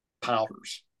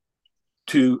powders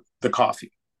to the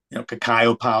coffee.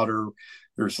 Cacao powder.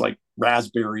 There's like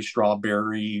raspberry,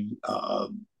 strawberry,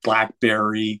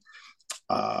 blackberry,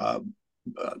 acai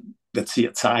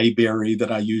berry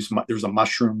that I use. There's a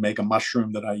mushroom, mega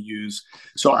mushroom that I use.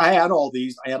 So I add all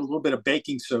these. I add a little bit of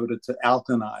baking soda to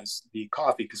alkalize the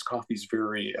coffee, because coffee is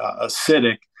very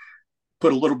acidic.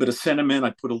 Put a little bit of cinnamon.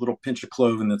 I put a little pinch of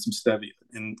clove and then some stevia.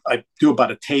 And I do about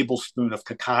a tablespoon of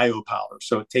cacao powder,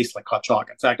 so it tastes like hot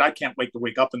chocolate. In fact, I can't wait to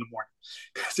wake up in the morning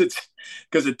because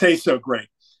it tastes so great.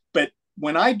 But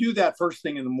when I do that first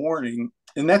thing in the morning,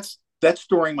 and that's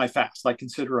during my fast. I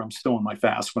consider I'm still in my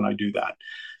fast when I do that.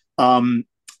 Um,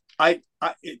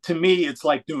 to me, it's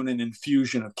like doing an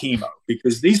infusion of chemo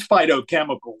because these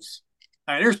phytochemicals,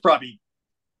 I mean, there's probably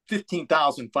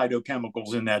 15,000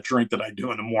 phytochemicals in that drink that I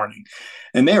do in the morning,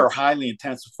 and they are highly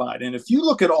intensified. And if you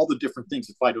look at all the different things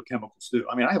that phytochemicals do,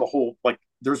 I mean, I have a whole, like,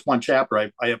 there's one chapter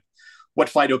I have what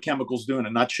phytochemicals do in a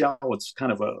nutshell. It's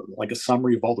kind of like a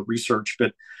summary of all the research,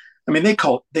 but I mean, they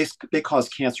cause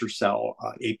cancer cell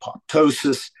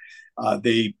apoptosis.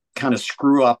 They kind of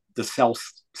screw up the cell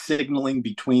signaling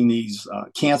between these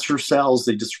cancer cells.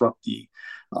 They disrupt the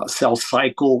cell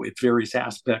cycle at various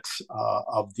aspects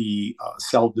of the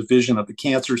cell division of the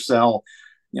cancer cell.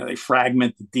 You know, they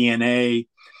fragment the DNA.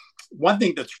 One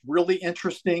thing that's really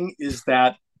interesting is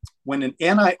that when an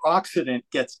antioxidant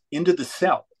gets into the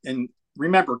cell, and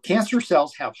remember, cancer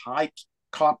cells have high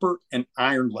copper and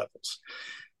iron levels.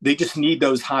 They just need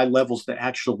those high levels to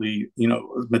actually,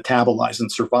 metabolize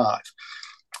and survive.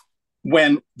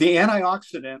 When the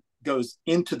antioxidant goes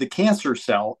into the cancer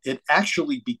cell, it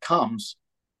actually becomes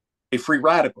a free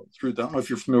radical through I don't know if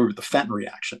you're familiar with the Fenton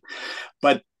reaction,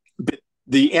 but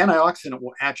the antioxidant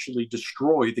will actually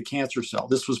destroy the cancer cell.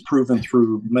 This was proven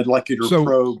through molecular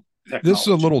probe technology.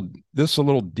 This is a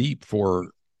little deep for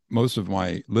most of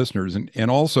my listeners,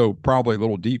 and also probably a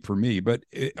little deep for me, but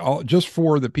just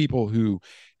for the people who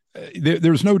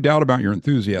there's no doubt about your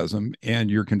enthusiasm and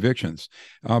your convictions,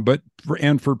 but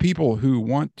for people who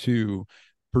want to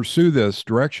pursue this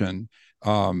direction,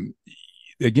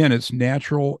 again, it's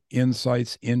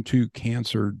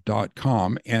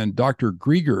naturalinsightsintocancer.com. And Dr.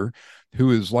 Greger,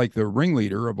 who is like the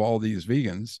ringleader of all these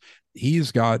vegans,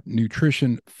 he's got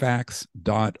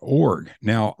nutritionfacts.org.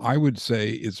 Now, I would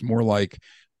say it's more like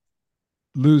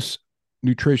loose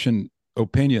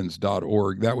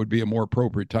nutritionopinions.org. That would be a more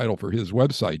appropriate title for his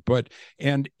website. But,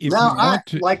 and if now, you want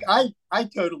to, I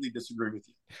totally disagree with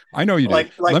you. I know you do.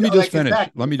 Let me just finish. I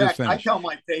tell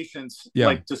my patients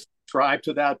to subscribe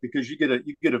to that because you get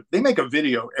they make a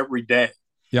video every day.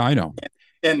 Yeah, I know.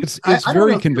 And it's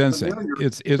very convincing.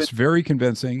 It's very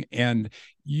convincing, and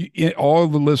all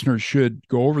the listeners should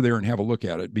go over there and have a look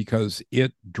at it because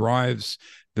it drives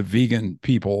the vegan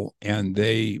people and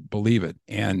they believe it.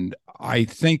 And I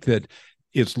think that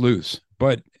it's loose,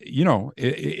 but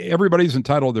everybody's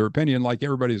entitled to their opinion, like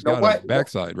everybody's got a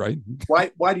backside, right?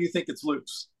 Why do you think it's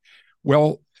loose?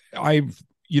 Well,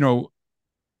 Ioannidis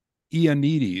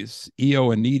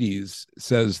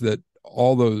says that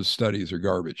all those studies are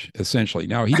garbage, essentially.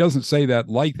 Now, he doesn't say that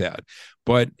like that,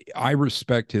 but I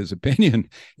respect his opinion.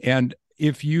 And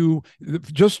I'm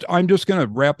just going to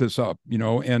wrap this up,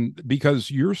 and because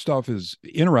your stuff is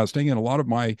interesting and a lot of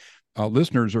my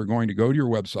listeners are going to go to your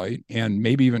website and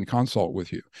maybe even consult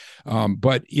with you.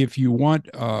 But if you want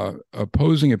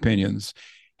opposing opinions,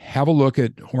 have a look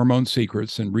at Hormone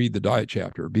Secrets and read the diet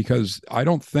chapter, because I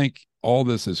don't think all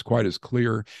this is quite as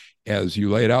clear as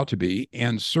you lay it out to be.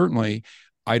 And certainly,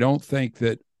 I don't think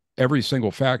that every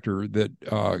single factor that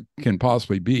can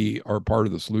possibly be are part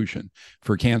of the solution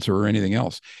for cancer or anything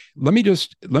else. Let me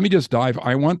just dive.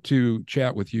 I want to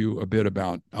chat with you a bit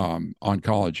about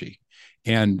oncology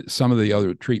and some of the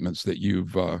other treatments that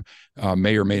you've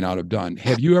may or may not have done.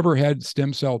 Have you ever had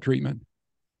stem cell treatment?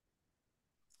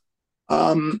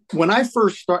 When I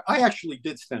first started, I actually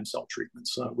did stem cell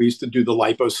treatments. We used to do the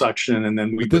liposuction, and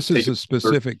then this is a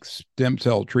specific stem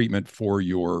cell treatment for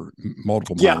your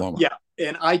multiple myeloma. Yeah.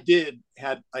 And I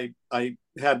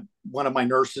had one of my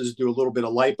nurses do a little bit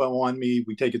of lipo on me.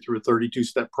 We take it through a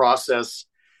 32-step process,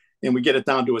 and we get it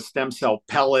down to a stem cell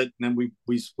pellet, and then we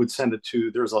would send it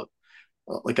to there's a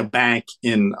bank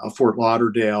in Fort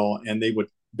Lauderdale, and they would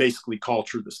basically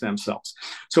culture the stem cells.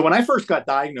 So when I first got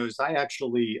diagnosed, I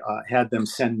actually had them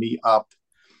send me up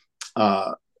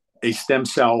a stem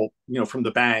cell, from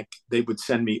the bank. They would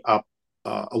send me up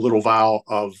a little vial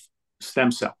of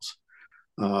stem cells.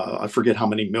 I forget how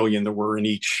many million there were in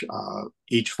each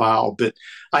vial, but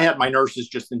I had my nurses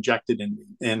just injected in me,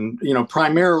 and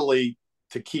primarily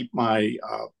to keep my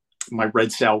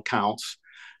red cell counts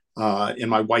and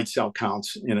my white cell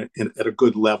counts at a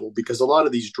good level, because a lot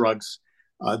of these drugs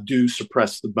do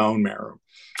suppress the bone marrow.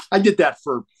 I did that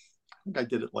I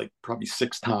did it like probably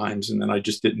 6 times, and then I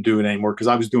just didn't do it anymore because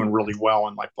I was doing really well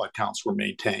and my blood counts were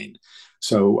maintained.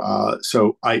 So I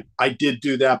did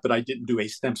do that, but I didn't do a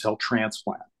stem cell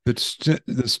transplant.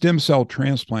 The stem cell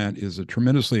transplant is a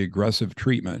tremendously aggressive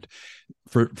treatment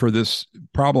for this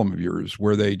problem of yours,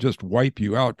 where they just wipe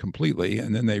you out completely,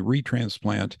 and then they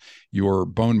retransplant your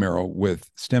bone marrow with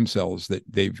stem cells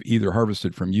that they've either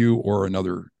harvested from you or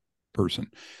another person.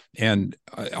 And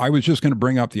I was just going to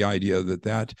bring up the idea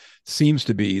that seems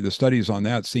to be, the studies on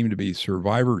that seem to be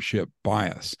survivorship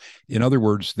bias. In other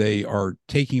words, they are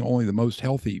taking only the most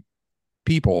healthy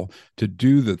people to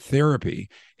do the therapy.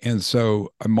 And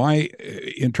so my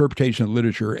interpretation of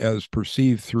literature as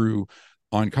perceived through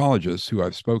oncologists who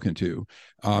I've spoken to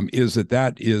is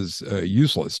that is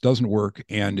useless, doesn't work,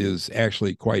 and is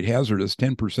actually quite hazardous.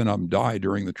 10% of them die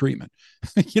during the treatment.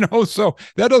 So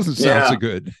that doesn't sound so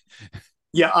good.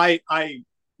 Yeah,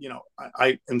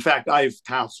 in fact, I've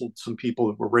counseled some people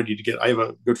that were ready to get. I have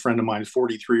a good friend of mine who's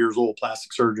 43 years old,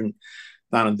 plastic surgeon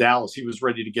down in Dallas. He was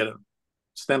ready to get a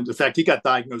stem. In fact, he got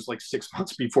diagnosed like 6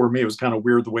 months before me. It was kind of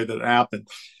weird the way that it happened.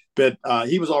 But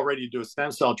he was all ready to do a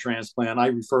stem cell transplant. I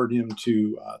referred him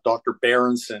to Dr.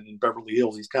 Berenson in Beverly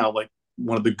Hills. He's kind of like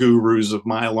one of the gurus of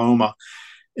myeloma,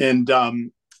 and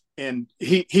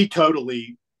he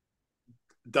totally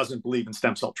doesn't believe in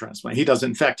stem cell transplant. He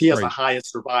doesn't. In fact, he has the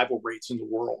highest survival rates in the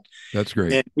world. That's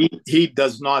great. And he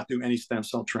does not do any stem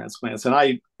cell transplants.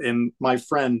 And my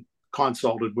friend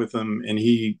consulted with him, and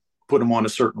he put him on a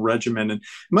certain regimen. And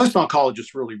most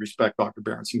oncologists really respect Dr.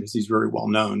 Berenson because he's very well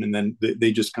known. And then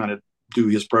they just kind of do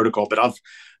his protocol. But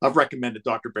I've recommended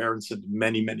Dr. Berenson to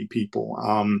many, many people.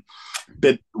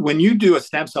 But when you do a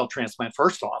stem cell transplant,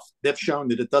 first off, they've shown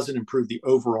that it doesn't improve the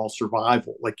overall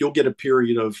survival. Like you'll get a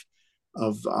period of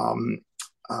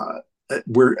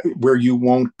where you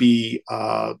won't be,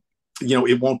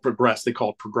 it won't progress. They call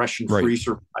it progression-free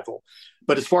survival.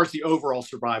 But as far as the overall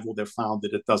survival, they've found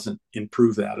that it doesn't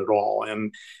improve that at all.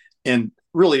 And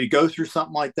really, to go through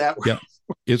something like that,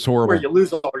 it's horrible. Where you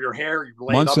lose all your hair, you're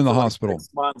laid months up in the for hospital.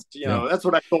 6 months. That's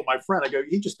what I told my friend. I go,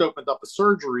 he just opened up a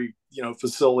surgery,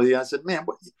 facility. I said, man,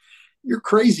 you're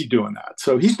crazy doing that.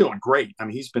 So he's doing great. I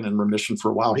mean, he's been in remission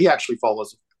for a while. He actually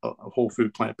follows a whole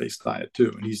food plant-based diet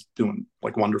too, and he's doing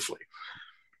like wonderfully.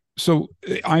 So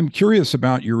I'm curious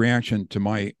about your reaction to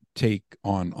my take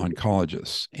on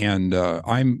oncologists, and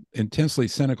I'm intensely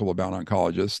cynical about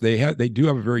oncologists. They do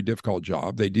have a very difficult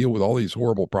job. They deal with all these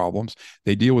horrible problems.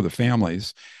 They deal with the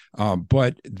families,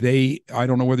 but I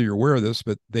don't know whether you're aware of this,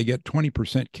 but they get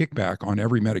 20% kickback on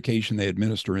every medication they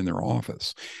administer in their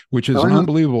office, which is an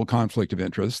unbelievable conflict of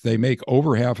interest. They make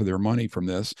over half of their money from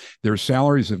this. Their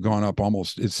salaries have gone up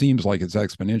almost, it seems like it's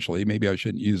exponentially. Maybe I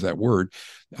shouldn't use that word.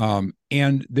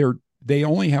 And they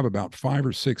only have about 5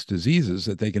 or 6 diseases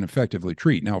that they can effectively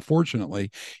treat. Now,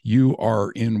 fortunately, you are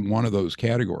in one of those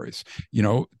categories,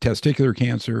 testicular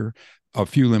cancer, a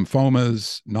few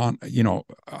lymphomas,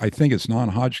 I think it's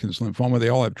non-Hodgkin's lymphoma. They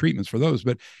all have treatments for those,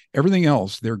 but everything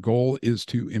else, their goal is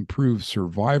to improve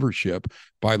survivorship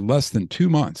by less than 2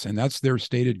 months. And that's their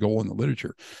stated goal in the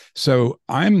literature. So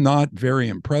I'm not very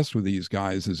impressed with these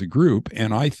guys as a group.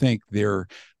 And I think they're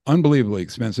unbelievably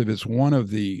expensive. It's one of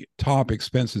the top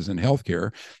expenses in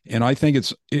healthcare, and I think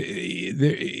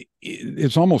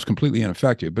it's almost completely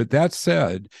ineffective. But that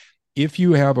said, if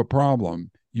you have a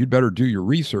problem, you'd better do your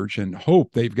research and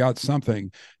hope they've got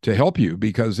something to help you,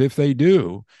 because if they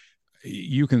do,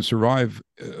 you can survive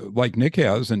like Nick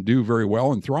has and do very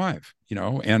well and thrive.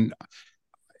 And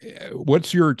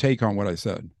what's your take on what I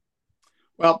said?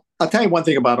 Well, I'll tell you one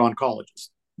thing about oncologists.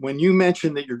 When you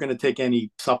mention that you're going to take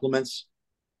any supplements,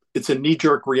 it's a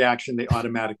knee-jerk reaction. They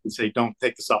automatically say, don't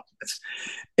take the supplements.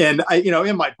 And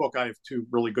in my book, I have 2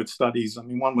 really good studies. I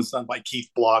mean, one was done by Keith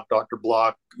Block, Dr.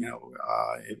 Block,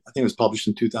 I think it was published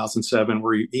in 2007,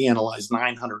 where he analyzed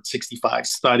 965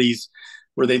 studies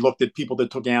where they looked at people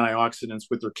that took antioxidants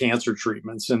with their cancer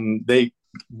treatments. And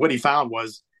what he found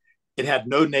was it had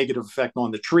no negative effect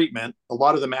on the treatment. A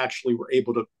lot of them actually were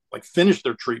able to finish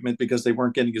their treatment because they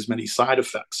weren't getting as many side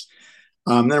effects.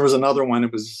 There was another one.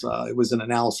 It was an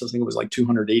analysis. I think it was like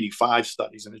 285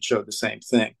 studies, and it showed the same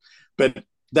thing. But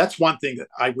that's one thing that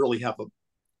I really have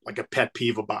a pet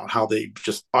peeve about, how they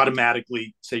just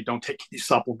automatically say, don't take these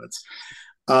supplements.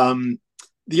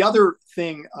 The other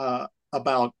thing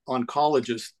about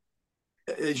oncologists,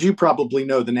 as you probably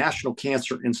know, the National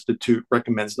Cancer Institute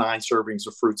recommends 9 servings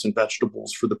of fruits and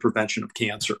vegetables for the prevention of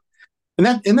cancer.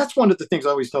 And that's one of the things I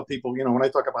always tell people, when I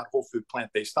talk about whole food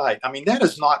plant-based diet. I mean, that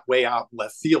is not way out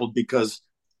left field, because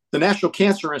the National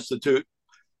Cancer Institute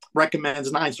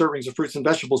recommends 9 servings of fruits and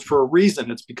vegetables for a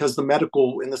reason. It's because the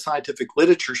medical and the scientific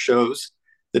literature shows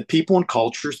that people in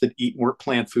cultures that eat more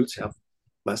plant foods have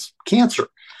less cancer.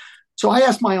 So I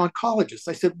asked my oncologist,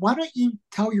 I said, why don't you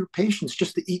tell your patients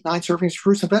just to eat 9 servings of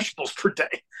fruits and vegetables per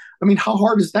day? I mean, how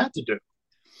hard is that to do?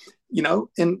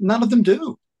 And none of them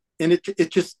do. And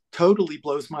it just totally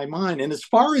blows my mind. And as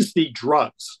far as the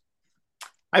drugs,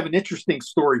 I have an interesting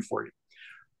story for you.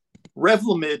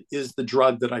 Revlimid is the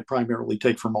drug that I primarily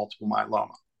take for multiple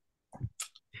myeloma.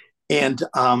 And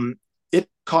it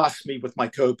cost me with my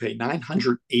copay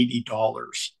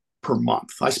 $980 per month.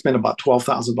 I spend about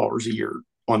 $12,000 a year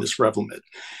on this Revlimid.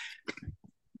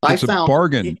 It's a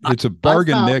bargain. It's a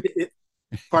bargain, Nick.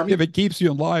 If it keeps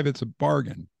you alive, it's a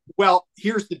bargain. Well,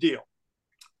 here's the deal.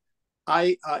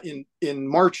 In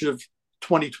March of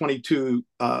 2022,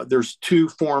 there's 2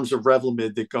 forms of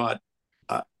Revlimid that got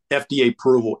FDA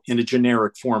approval in a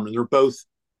generic form, and they're both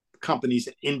companies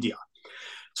in India.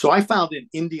 So I found an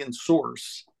Indian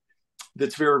source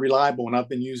that's very reliable, and I've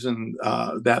been using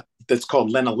that's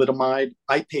called lenalidomide.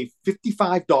 I pay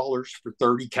 $55 for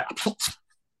 30 capsules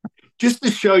just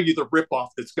to show you the ripoff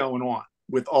that's going on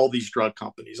with all these drug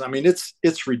companies. I mean,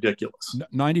 it's ridiculous.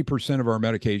 90% of our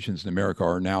medications in America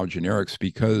are now generics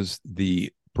because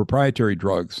the proprietary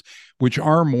drugs, which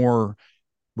are more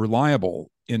reliable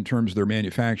in terms of their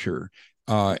manufacture,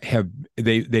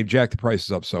 they've jacked the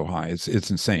prices up so high. It's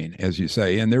insane, as you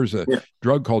say. And there's a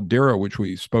drug called Dara, which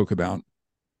we spoke about.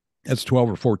 That's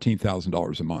 $12,000 or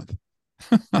 $14,000 a month.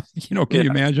 Can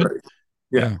you imagine?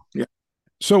 Right. Yeah.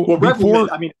 So Revlimid,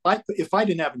 I mean, if I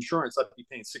didn't have insurance, I'd be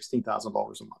paying $16,000 a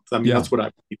month. I mean, that's what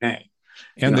I'd be paying.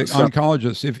 And the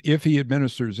oncologist, if he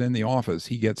administers in the office,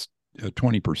 he gets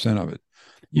 20% of it.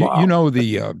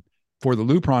 For the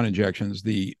Lupron injections,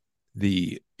 the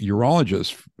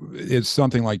urologist is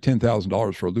something like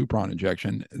 $10,000 for a Lupron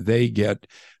injection. They get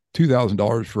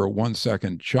 $2,000 for a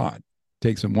 1-second shot.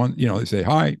 Takes them they say,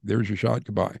 hi, there's your shot,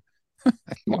 goodbye.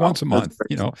 Once a month,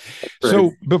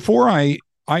 So before I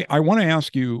want to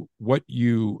ask you what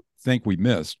you think we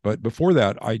missed, but before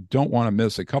that, I don't want to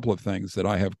miss a couple of things that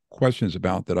I have questions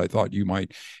about that I thought you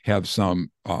might have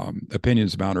some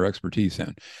opinions about or expertise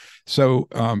in. So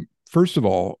first of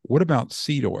all, what about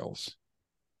seed oils?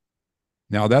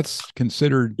 Now that's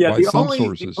considered by some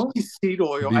sources the only seed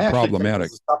oil to be problematic.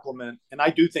 Think it's a supplement, and I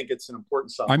do think it's an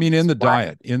important supplement. I mean, in the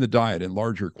diet, in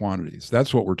larger quantities.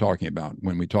 That's what we're talking about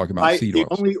when we talk about seed oils.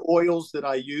 The only oils that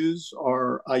I use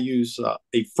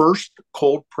a first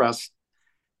cold pressed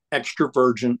extra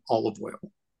virgin olive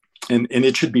oil, and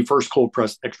it should be first cold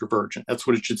pressed extra virgin. That's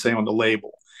what it should say on the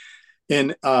label.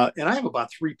 And I have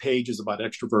about 3 pages about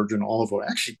extra virgin olive oil.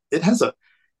 Actually, it has a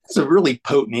really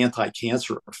potent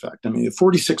anti-cancer effect. I mean,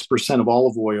 46% of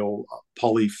olive oil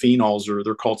polyphenols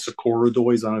they're called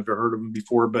saccharidoids. I don't know if you've heard of them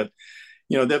before, but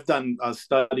they've done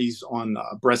studies on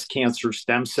breast cancer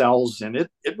stem cells, and it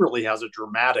really has a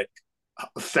dramatic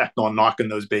effect on knocking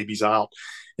those babies out.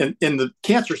 And the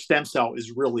cancer stem cell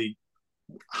is really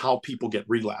how people get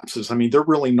relapses. I mean, they're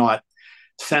really not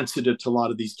sensitive to a lot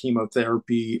of these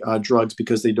chemotherapy drugs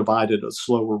because they divide at a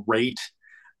slower rate.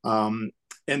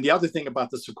 And the other thing about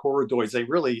the saccharidoids, they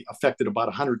really affected about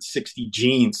 160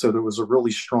 genes. So there was a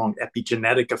really strong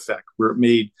epigenetic effect where it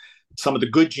made some of the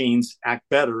good genes act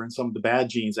better and some of the bad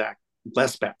genes act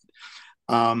less bad.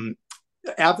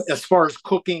 As far as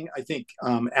cooking, I think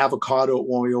avocado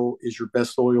oil is your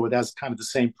best oil. It has kind of the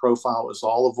same profile as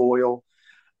olive oil.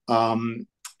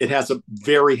 It has a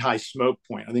very high smoke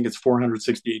point. I think it's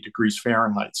 468 degrees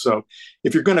Fahrenheit. So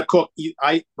if you're going to cook,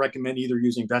 I recommend either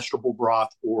using vegetable broth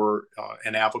or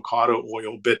an avocado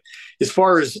oil. But as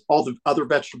far as all the other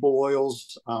vegetable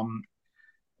oils,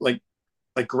 like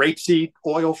grapeseed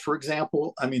oil, for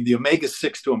example, I mean, the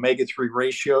omega-6 to omega-3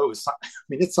 ratio is,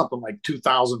 it's something like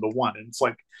 2,000 to 1. And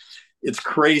it's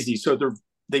crazy. So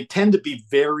they tend to be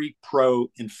very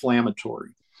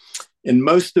pro-inflammatory. And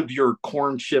most of your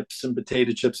corn chips and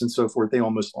potato chips and so forth, they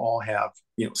almost all have,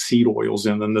 seed oils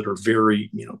in them that are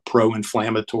very,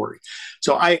 pro-inflammatory.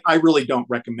 So I really don't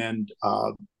recommend,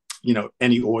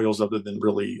 any oils other than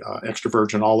really extra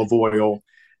virgin olive oil,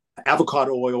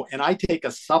 avocado oil. And I take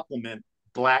a supplement,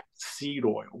 black seed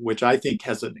oil, which I think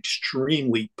has an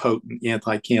extremely potent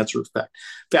anti-cancer effect.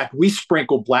 In fact, we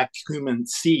sprinkle black cumin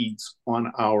seeds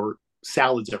on our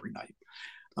salads every night.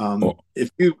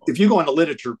 If you go into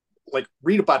literature,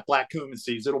 read about black cumin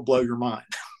seeds, it'll blow your mind.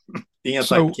 The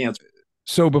anti-cancer.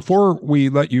 So before we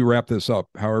let you wrap this up,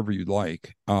 however you'd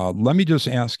like, let me just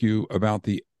ask you about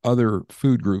the other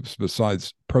food groups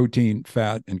besides protein,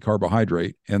 fat, and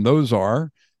carbohydrate, and those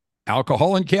are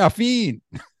alcohol and caffeine.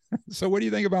 So what do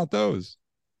you think about those?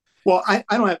 Well, I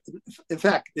don't have, in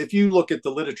fact, if you look at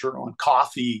the literature on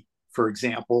coffee, for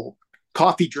example,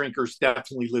 coffee drinkers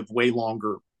definitely live way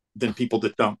longer than people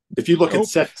that don't. If you look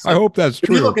I hope that's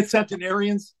true. If you look at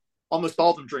centenarians, almost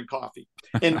all of them drink coffee.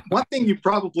 And one thing you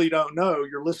probably don't know,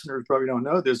 your listeners probably don't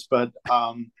know this, but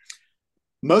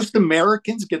most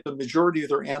Americans get the majority of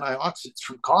their antioxidants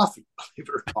from coffee, believe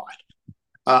it or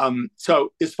not.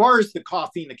 So as far as the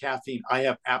coffee and the caffeine, I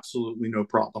have absolutely no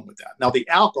problem with that. Now, the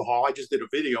alcohol, I just did a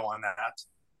video on that.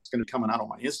 It's going to be coming out on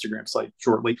my Instagram site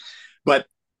shortly. But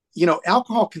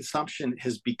alcohol consumption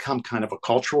has become kind of a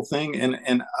cultural thing.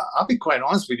 And I'll be quite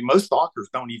honest with you, most doctors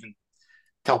don't even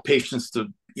tell patients to,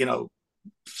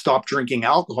 stop drinking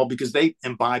alcohol because they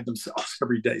imbibe themselves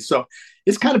every day. So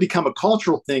it's kind of become a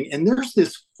cultural thing. And there's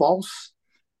this false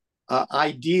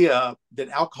idea that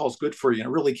alcohol is good for you. And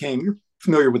it really came, you're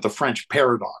familiar with the French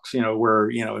paradox, where,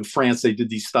 in France, they did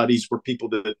these studies where people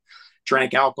that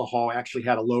drank alcohol actually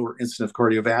had a lower incidence of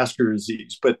cardiovascular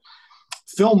disease. But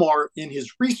Fillmore, in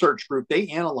his research group, they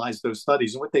analyzed those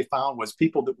studies. And what they found was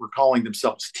people that were calling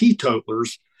themselves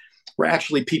teetotalers were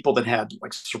actually people that had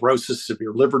like cirrhosis,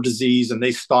 severe liver disease, and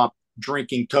they stopped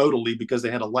drinking totally because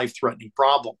they had a life-threatening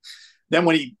problem. Then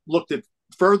when he looked at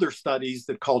further studies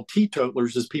that called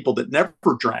teetotalers as people that never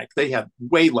drank, they had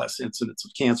way less incidence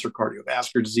of cancer,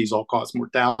 cardiovascular disease, all-cause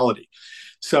mortality.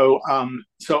 So I'm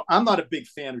not a big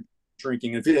fan of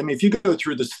drinking. If you go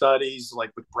through the studies,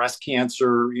 like with breast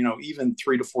cancer, even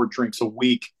 3 to 4 drinks a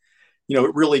week,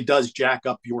 it really does jack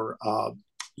up your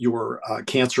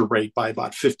cancer rate by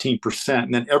about 15%.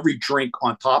 And then every drink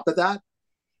on top of that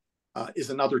is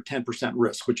another 10%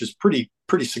 risk, which is pretty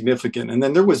significant. And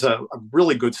then there was a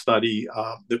really good study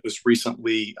that was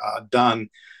recently done.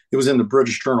 It was in the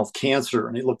British Journal of Cancer,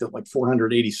 and they looked at like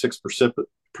 486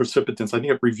 precipitants. I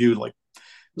think it reviewed like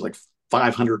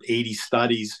 580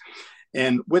 studies.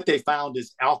 And what they found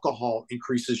is alcohol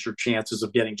increases your chances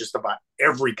of getting just about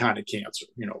every kind of cancer,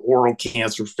 oral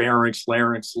cancer, pharynx,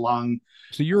 larynx, lung.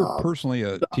 So you're personally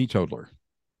a teetotaler.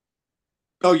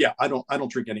 Oh yeah, I don't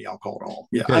drink any alcohol at all.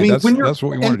 Yeah, okay, that's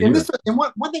what we wanted to hear. And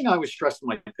one thing I always stress to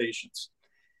my patients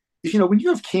is, when you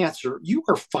have cancer, you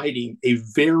are fighting a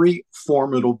very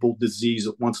formidable disease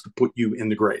that wants to put you in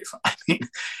the grave.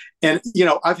 And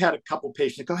I've had a couple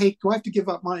patients go, "Hey, do I have to give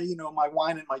up my my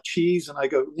wine and my cheese?" And I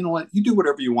go, "You know what? You do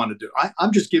whatever you want to do.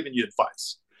 I'm just giving you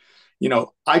advice.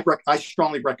 I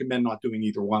strongly recommend not doing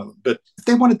either one of them. But if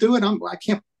they want to do it,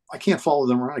 I can't follow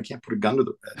them around. I can't put a gun to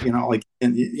their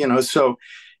head, so,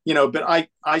 but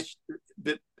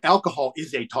alcohol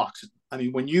is a toxin. I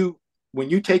mean, when you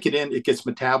take it in, it gets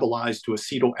metabolized to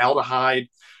acetaldehyde,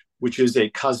 which is a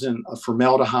cousin of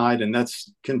formaldehyde, and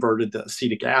that's converted to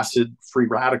acetic acid, free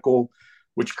radical,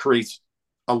 which creates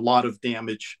a lot of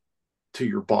damage to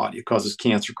your body. It causes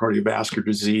cancer, cardiovascular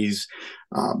disease.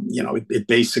 It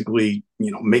basically,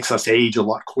 makes us age a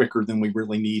lot quicker than we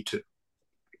really need to.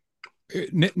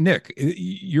 Nick,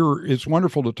 it's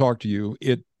wonderful to talk to you.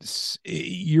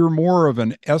 You're more of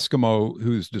an Eskimo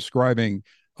who's describing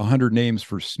 100 names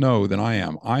for snow than I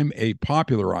am. I'm a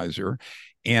popularizer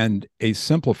and a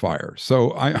simplifier.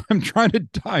 So I'm trying to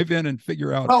dive in and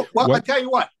figure out. Well, I tell you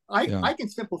what, I can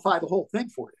simplify the whole thing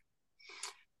for you.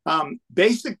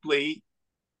 Basically,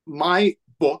 my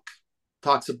book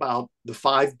talks about the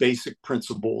 5 basic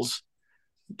principles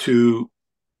to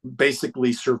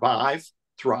basically survive,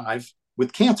 thrive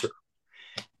with cancer,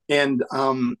 and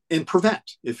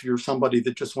prevent, if you're somebody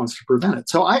that just wants to prevent it.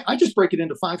 So I just break it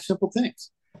into 5 simple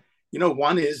things.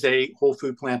 One is a whole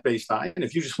food plant-based diet. And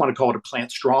if you just want to call it a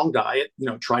plant strong diet,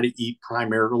 try to eat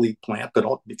primarily plant, but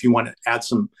if you want to add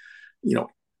some,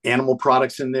 animal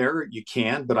products in there, you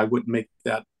can, but I wouldn't make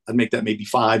that. I'd make that maybe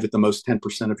 5 at the most,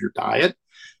 10% of your diet.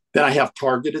 Then I have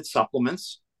targeted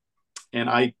supplements.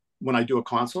 And when I do a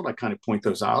consult, I kind of point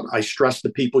those out. I stress to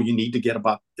people you need to get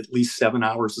about at least 7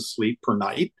 hours of sleep per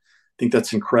night. I think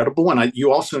that's incredible. And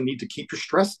you also need to keep your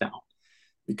stress down,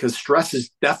 because stress is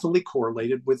definitely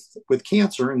correlated with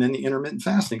cancer, and then the intermittent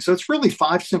fasting. So it's really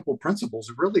 5 simple principles.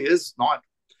 It really is not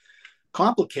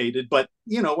complicated. But,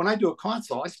 when I do a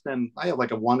consult, I have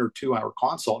like a 1 or 2 hour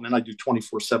consult, and then I do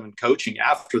 24/7 coaching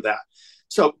after that.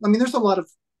 So, there's a lot of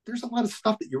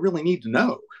stuff that you really need to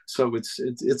know. So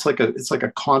it's like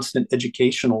a constant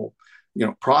educational,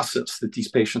 process that these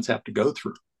patients have to go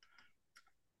through.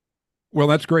 Well,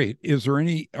 that's great.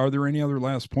 Are there any other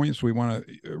last points we want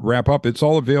to wrap up? It's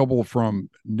all available from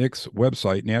Nick's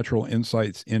website,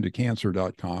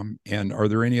 naturalinsightsintocancer.com. And are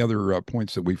there any other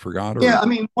points that we forgot? Yeah,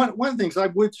 one of the things I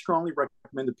would strongly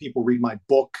recommend that people read my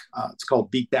book. It's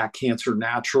called Beat Back Cancer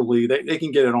Naturally. They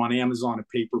can get it on Amazon in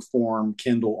paper form,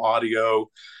 Kindle, audio.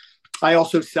 I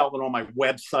also sell it on my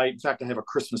website. In fact, I have a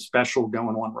Christmas special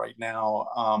going on right now.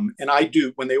 And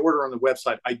when they order on the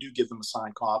website, I do give them a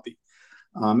signed copy.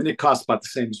 And it costs about the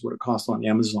same as what it costs on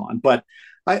Amazon. But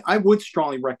I would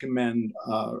strongly recommend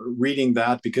reading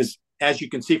that, because as you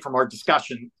can see from our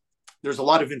discussion, there's a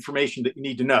lot of information that you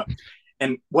need to know.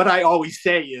 And what I always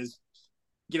say is,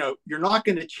 you're not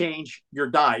going to change your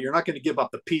diet. You're not going to give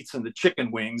up the pizza and the chicken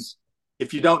wings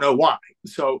if you don't know why.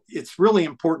 So it's really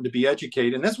important to be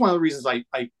educated. And that's one of the reasons I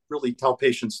really tell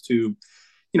patients to,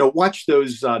 watch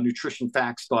those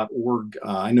nutritionfacts.org.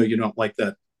 I know you don't like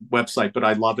that website, but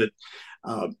I love it.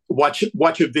 Watch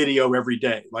a video every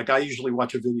day. Like I usually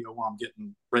watch a video while I'm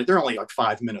getting ready. They're only like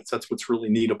 5 minutes. That's what's really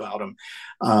neat about them.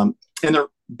 And they're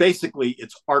basically,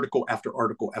 it's article after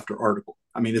article after article.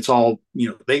 I mean, it's all,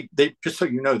 they just so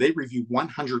you know, they review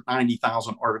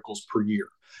 190,000 articles per year.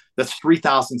 That's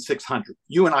 3,600.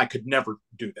 You and I could never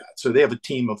do that. So they have a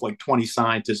team of like 20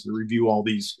 scientists that review all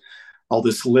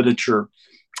this literature.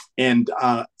 And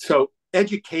so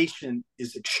education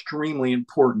is extremely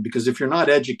important, because if you're not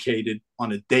educated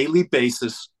on a daily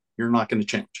basis, you're not going to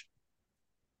change.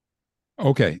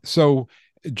 Okay. So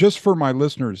just for my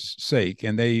listeners' sake,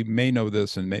 and they may know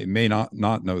this and may not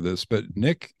know this, but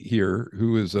Nick here,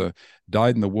 who is a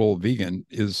dyed-in-the-wool vegan,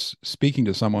 is speaking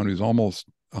to someone who's almost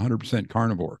 100%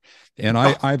 carnivore. And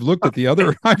I've looked at the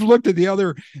other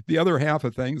half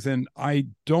of things, and I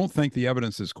don't think the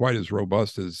evidence is quite as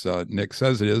robust as Nick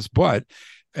says it is. But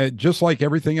just like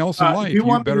everything else in life, you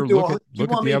better look at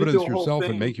the evidence yourself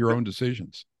and make your own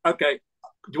decisions. Okay.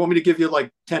 Do you want me to give you like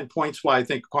 10 points why I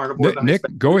think carnivore? Nick,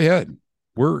 go ahead.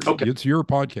 It's your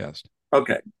podcast.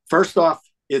 Okay. First off,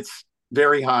 it's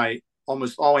very high.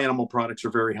 Almost all animal products are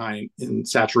very high in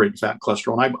saturated fat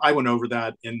cholesterol. And I went over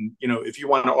that. And, if you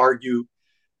want to argue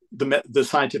the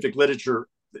scientific literature,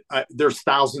 there's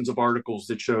thousands of articles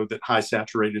that show that high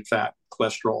saturated fat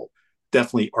cholesterol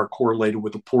definitely are correlated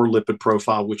with a poor lipid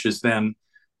profile, which is then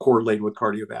correlated with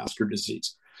cardiovascular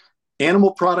disease.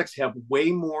 Animal products have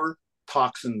way more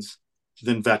toxins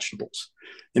than vegetables.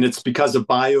 And it's because of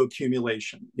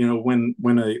bioaccumulation.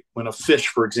 When a fish,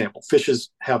 for example, fishes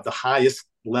have the highest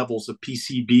levels of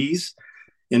PCBs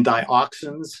and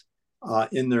dioxins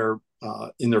in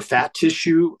their fat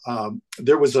tissue.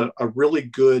 There was a really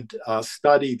good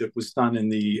study that was done in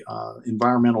the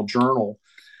environmental journal,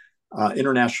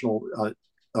 International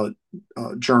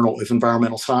Journal of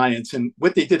Environmental Science. And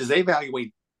what they did is they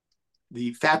evaluate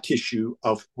the fat tissue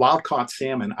of wild-caught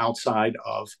salmon outside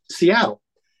of Seattle.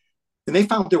 And they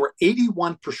found there were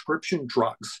 81 prescription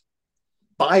drugs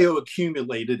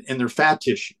bioaccumulated in their fat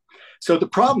tissue. So the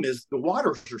problem is the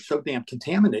waters are so damn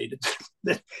contaminated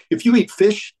that if you eat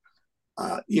fish,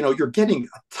 you're getting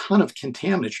a ton of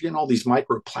contaminants. You're getting all these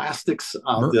microplastics.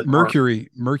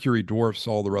 Mercury dwarfs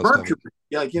all the rest of it.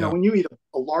 Yeah, when you eat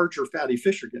a larger fatty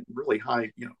fish, you're getting really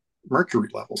high, mercury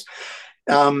levels.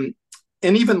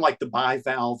 And even like the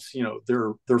bivalves,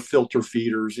 they're filter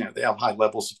feeders. They have high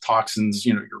levels of toxins.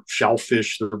 Your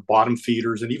shellfish, they're bottom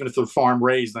feeders, and even if they're farm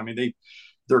raised, I mean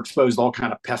they're exposed to all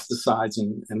kind of pesticides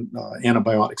and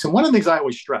antibiotics. And one of the things I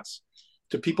always stress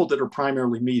to people that are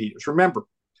primarily meat eaters: remember,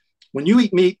 when you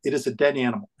eat meat, it is a dead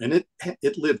animal, and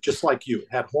it lived just like you. It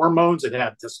had hormones. It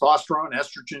had testosterone,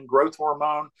 estrogen, growth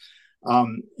hormone.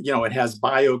 It has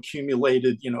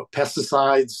bioaccumulated,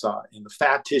 pesticides in the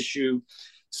fat tissue.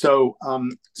 So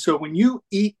when you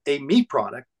eat a meat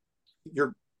product,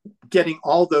 you're getting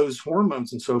all those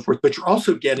hormones and so forth, but you're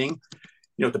also getting,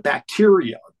 the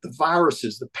bacteria, the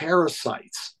viruses, the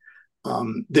parasites,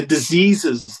 the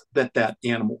diseases that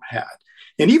animal had.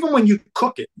 And even when you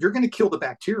cook it, you're going to kill the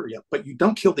bacteria, but you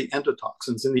don't kill the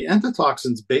endotoxins. And the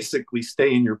endotoxins basically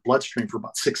stay in your bloodstream for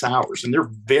about 6 hours, and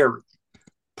they're very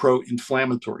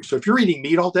pro-inflammatory. So if you're eating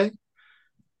meat all day,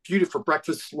 if you eat it for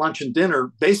breakfast, lunch, and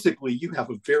dinner, basically you have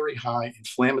a very high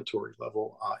inflammatory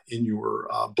level in your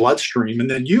bloodstream. And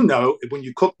then when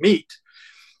you cook meat,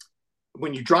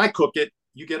 when you dry cook it,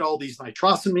 you get all these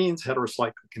nitrosamines,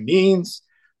 heterocyclamines,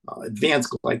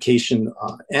 advanced glycation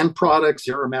end products,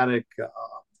 aromatic,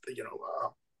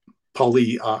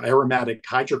 polyaromatic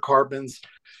hydrocarbons,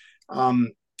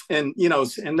 and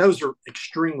those are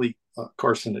extremely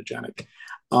carcinogenic.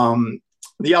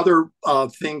 The other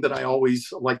thing that I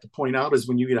always like to point out is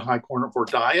when you eat a high carnivore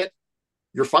diet,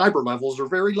 your fiber levels are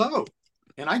very low.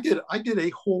 And I did a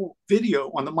whole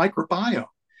video on the microbiome.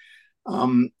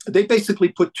 They basically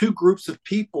put two groups of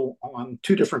people on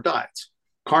two different diets: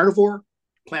 carnivore,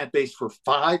 plant-based, for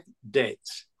 5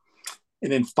 days.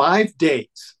 And in 5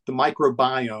 days, the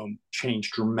microbiome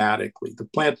changed dramatically. The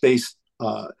plant-based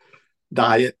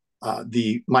diet,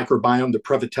 the microbiome, the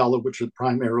Prevotella, which are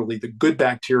primarily the good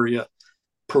bacteria,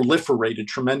 proliferated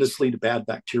tremendously. The bad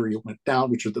bacteria went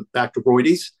down, which are the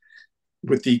Bacteroides.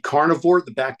 With the carnivore,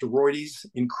 the Bacteroides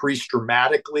increased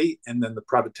dramatically, and then the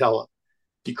Prevotella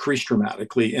decreased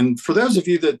dramatically. And for those of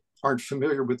you that aren't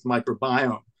familiar with the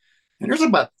microbiome, and there's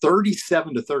about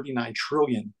 37 to 39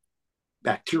 trillion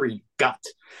bacteria in the gut.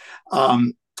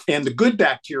 And the good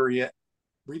bacteria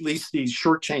release these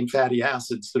short-chain fatty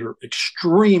acids that are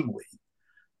extremely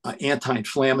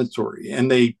anti-inflammatory, and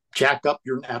they jack up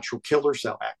your natural killer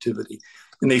cell activity,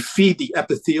 and they feed the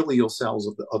epithelial cells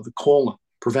of the colon,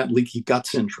 prevent leaky gut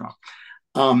syndrome.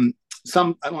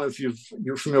 I don't know if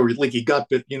you're familiar with leaky gut,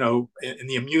 but in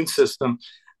the immune system,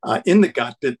 in the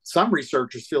gut, that some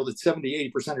researchers feel that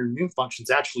 70-80% of your immune function is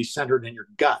actually centered in your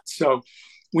gut. So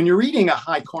when you're eating a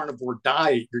high carnivore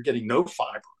diet, you're getting no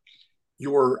fiber.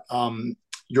 Your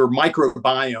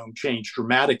microbiome changed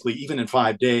dramatically, even in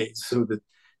 5 days, so that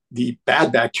the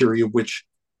bad bacteria, which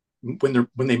when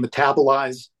they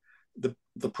metabolize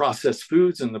the processed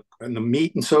foods and the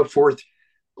meat and so forth,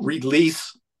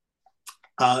 release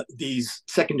these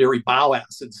secondary bile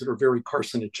acids that are very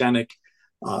carcinogenic,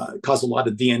 cause a lot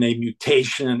of DNA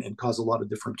mutation, and cause a lot of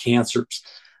different cancers.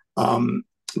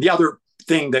 The other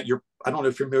thing that I don't know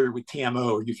if you're familiar with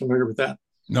TMO. Are you familiar with that?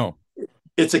 No.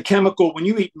 It's a chemical. When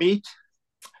you eat meat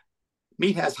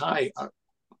has high,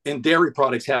 and dairy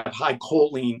products have high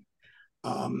choline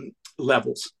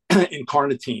levels in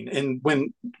carnitine. And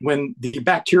when the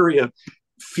bacteria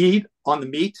feed on the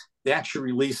meat, they actually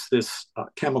release this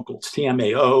chemical. It's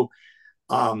TMAO.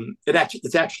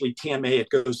 It's actually TMA. It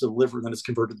goes to the liver, then it's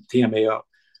converted to TMAO.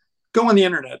 Go on the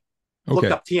internet, look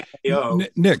up TMAO.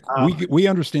 Nick, we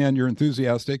understand you're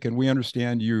enthusiastic, and we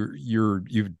understand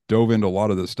you've dove into a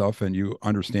lot of this stuff, and you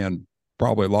understand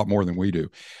probably a lot more than we do.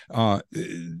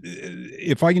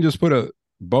 If I can just put a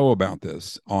bow about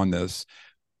this,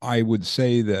 I would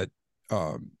say that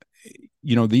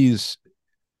these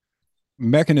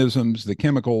mechanisms, the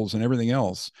chemicals and everything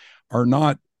else, are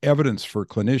not evidence for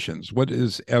clinicians. What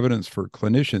is evidence for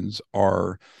clinicians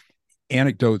are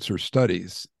anecdotes or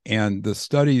studies, and the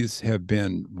studies have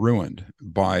been ruined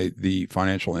by the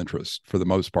financial interests for the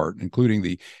most part, including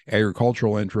the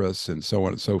agricultural interests and so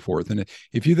on and so forth. And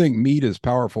if you think meat is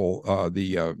powerful,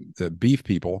 the beef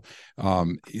people,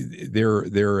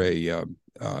 they're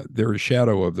a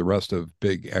shadow of the rest of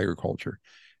big agriculture.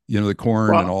 The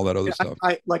corn and all that other stuff.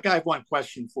 I have one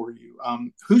question for you.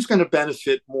 Who's going to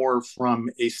benefit more from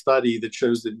a study that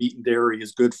shows that meat and dairy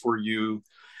is good for you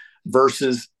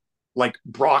versus like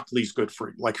broccoli is good for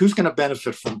you? Like, who's going to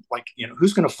benefit from,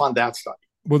 who's going to fund that study?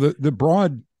 Well, the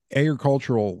broad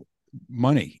agricultural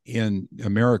money in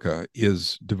America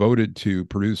is devoted to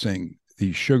producing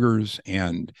these sugars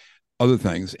and other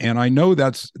things. And I know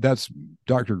that's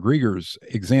Dr. Grieger's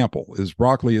example, is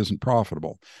broccoli isn't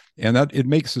profitable. And that it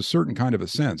makes a certain kind of a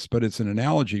sense, but it's an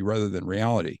analogy rather than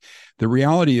reality. The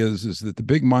reality is that the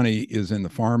big money is in the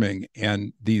farming,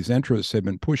 and these interests have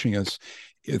been pushing us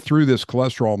through this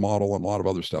cholesterol model and a lot of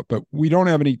other stuff. But we don't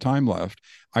have any time left.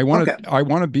 I want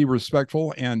to be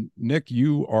respectful, and Nick,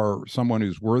 you are someone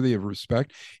who's worthy of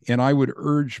respect, and I would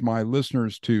urge my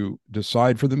listeners to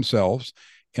decide for themselves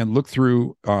and look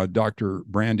through Dr.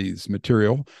 Brandy's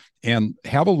material and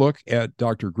have a look at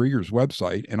Dr. Grieger's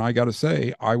website. And I got to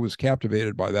say, I was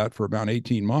captivated by that for about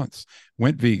 18 months,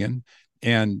 went vegan.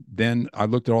 And then I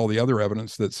looked at all the other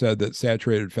evidence that said that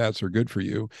saturated fats are good for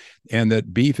you, and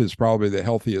that beef is probably the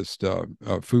healthiest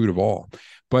food of all.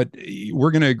 But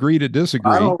we're going to agree to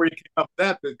disagree. I don't really came up with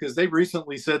that because they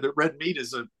recently said that red meat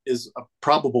is a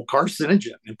probable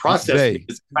carcinogen, and processed meat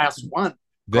is class 1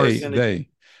 carcinogen.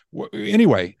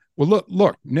 Anyway, well,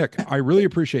 look, Nick, I really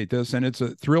appreciate this, and it's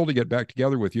a thrill to get back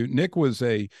together with you. Nick was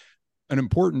an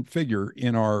important figure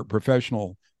in our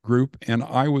professional group, and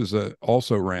I was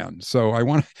also ran. So I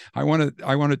want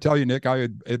to tell you, Nick, I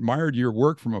admired your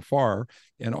work from afar,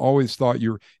 and always thought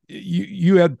you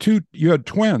had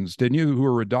twins, didn't you, who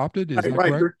were adopted? Is that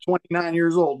correct? You're 29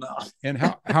 years old now. And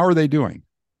how are they doing?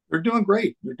 They're doing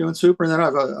great. They're doing super. And then I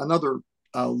have another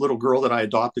little girl that I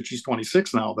adopted. She's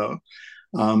 26 now, though.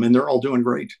 And they're all doing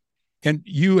great. And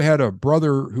you had a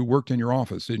brother who worked in your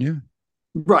office, didn't you?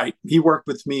 Right. He worked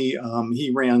with me.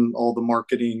 He ran all the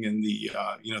marketing and the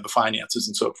finances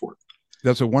and so forth.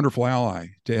 That's a wonderful ally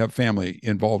to have family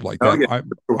involved like that.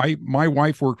 Yeah, my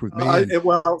wife worked with me.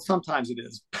 Well, sometimes it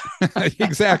is.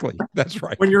 Exactly. That's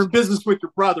right. When you're in business with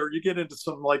your brother, you get into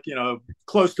some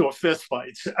close to a fist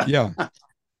fight. Yeah.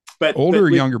 But older or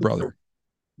younger brother?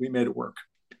 We made it work.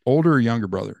 Older or younger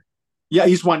brother? Yeah,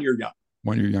 he's 1 year young.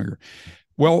 1 year younger.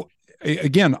 Well,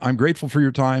 again, I'm grateful for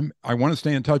your time. I want to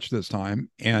stay in touch this time,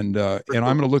 and I'm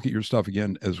going to look at your stuff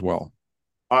again as well.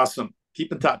 Awesome.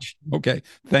 Keep in touch. Okay.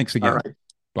 Thanks again. All right.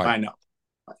 Bye now.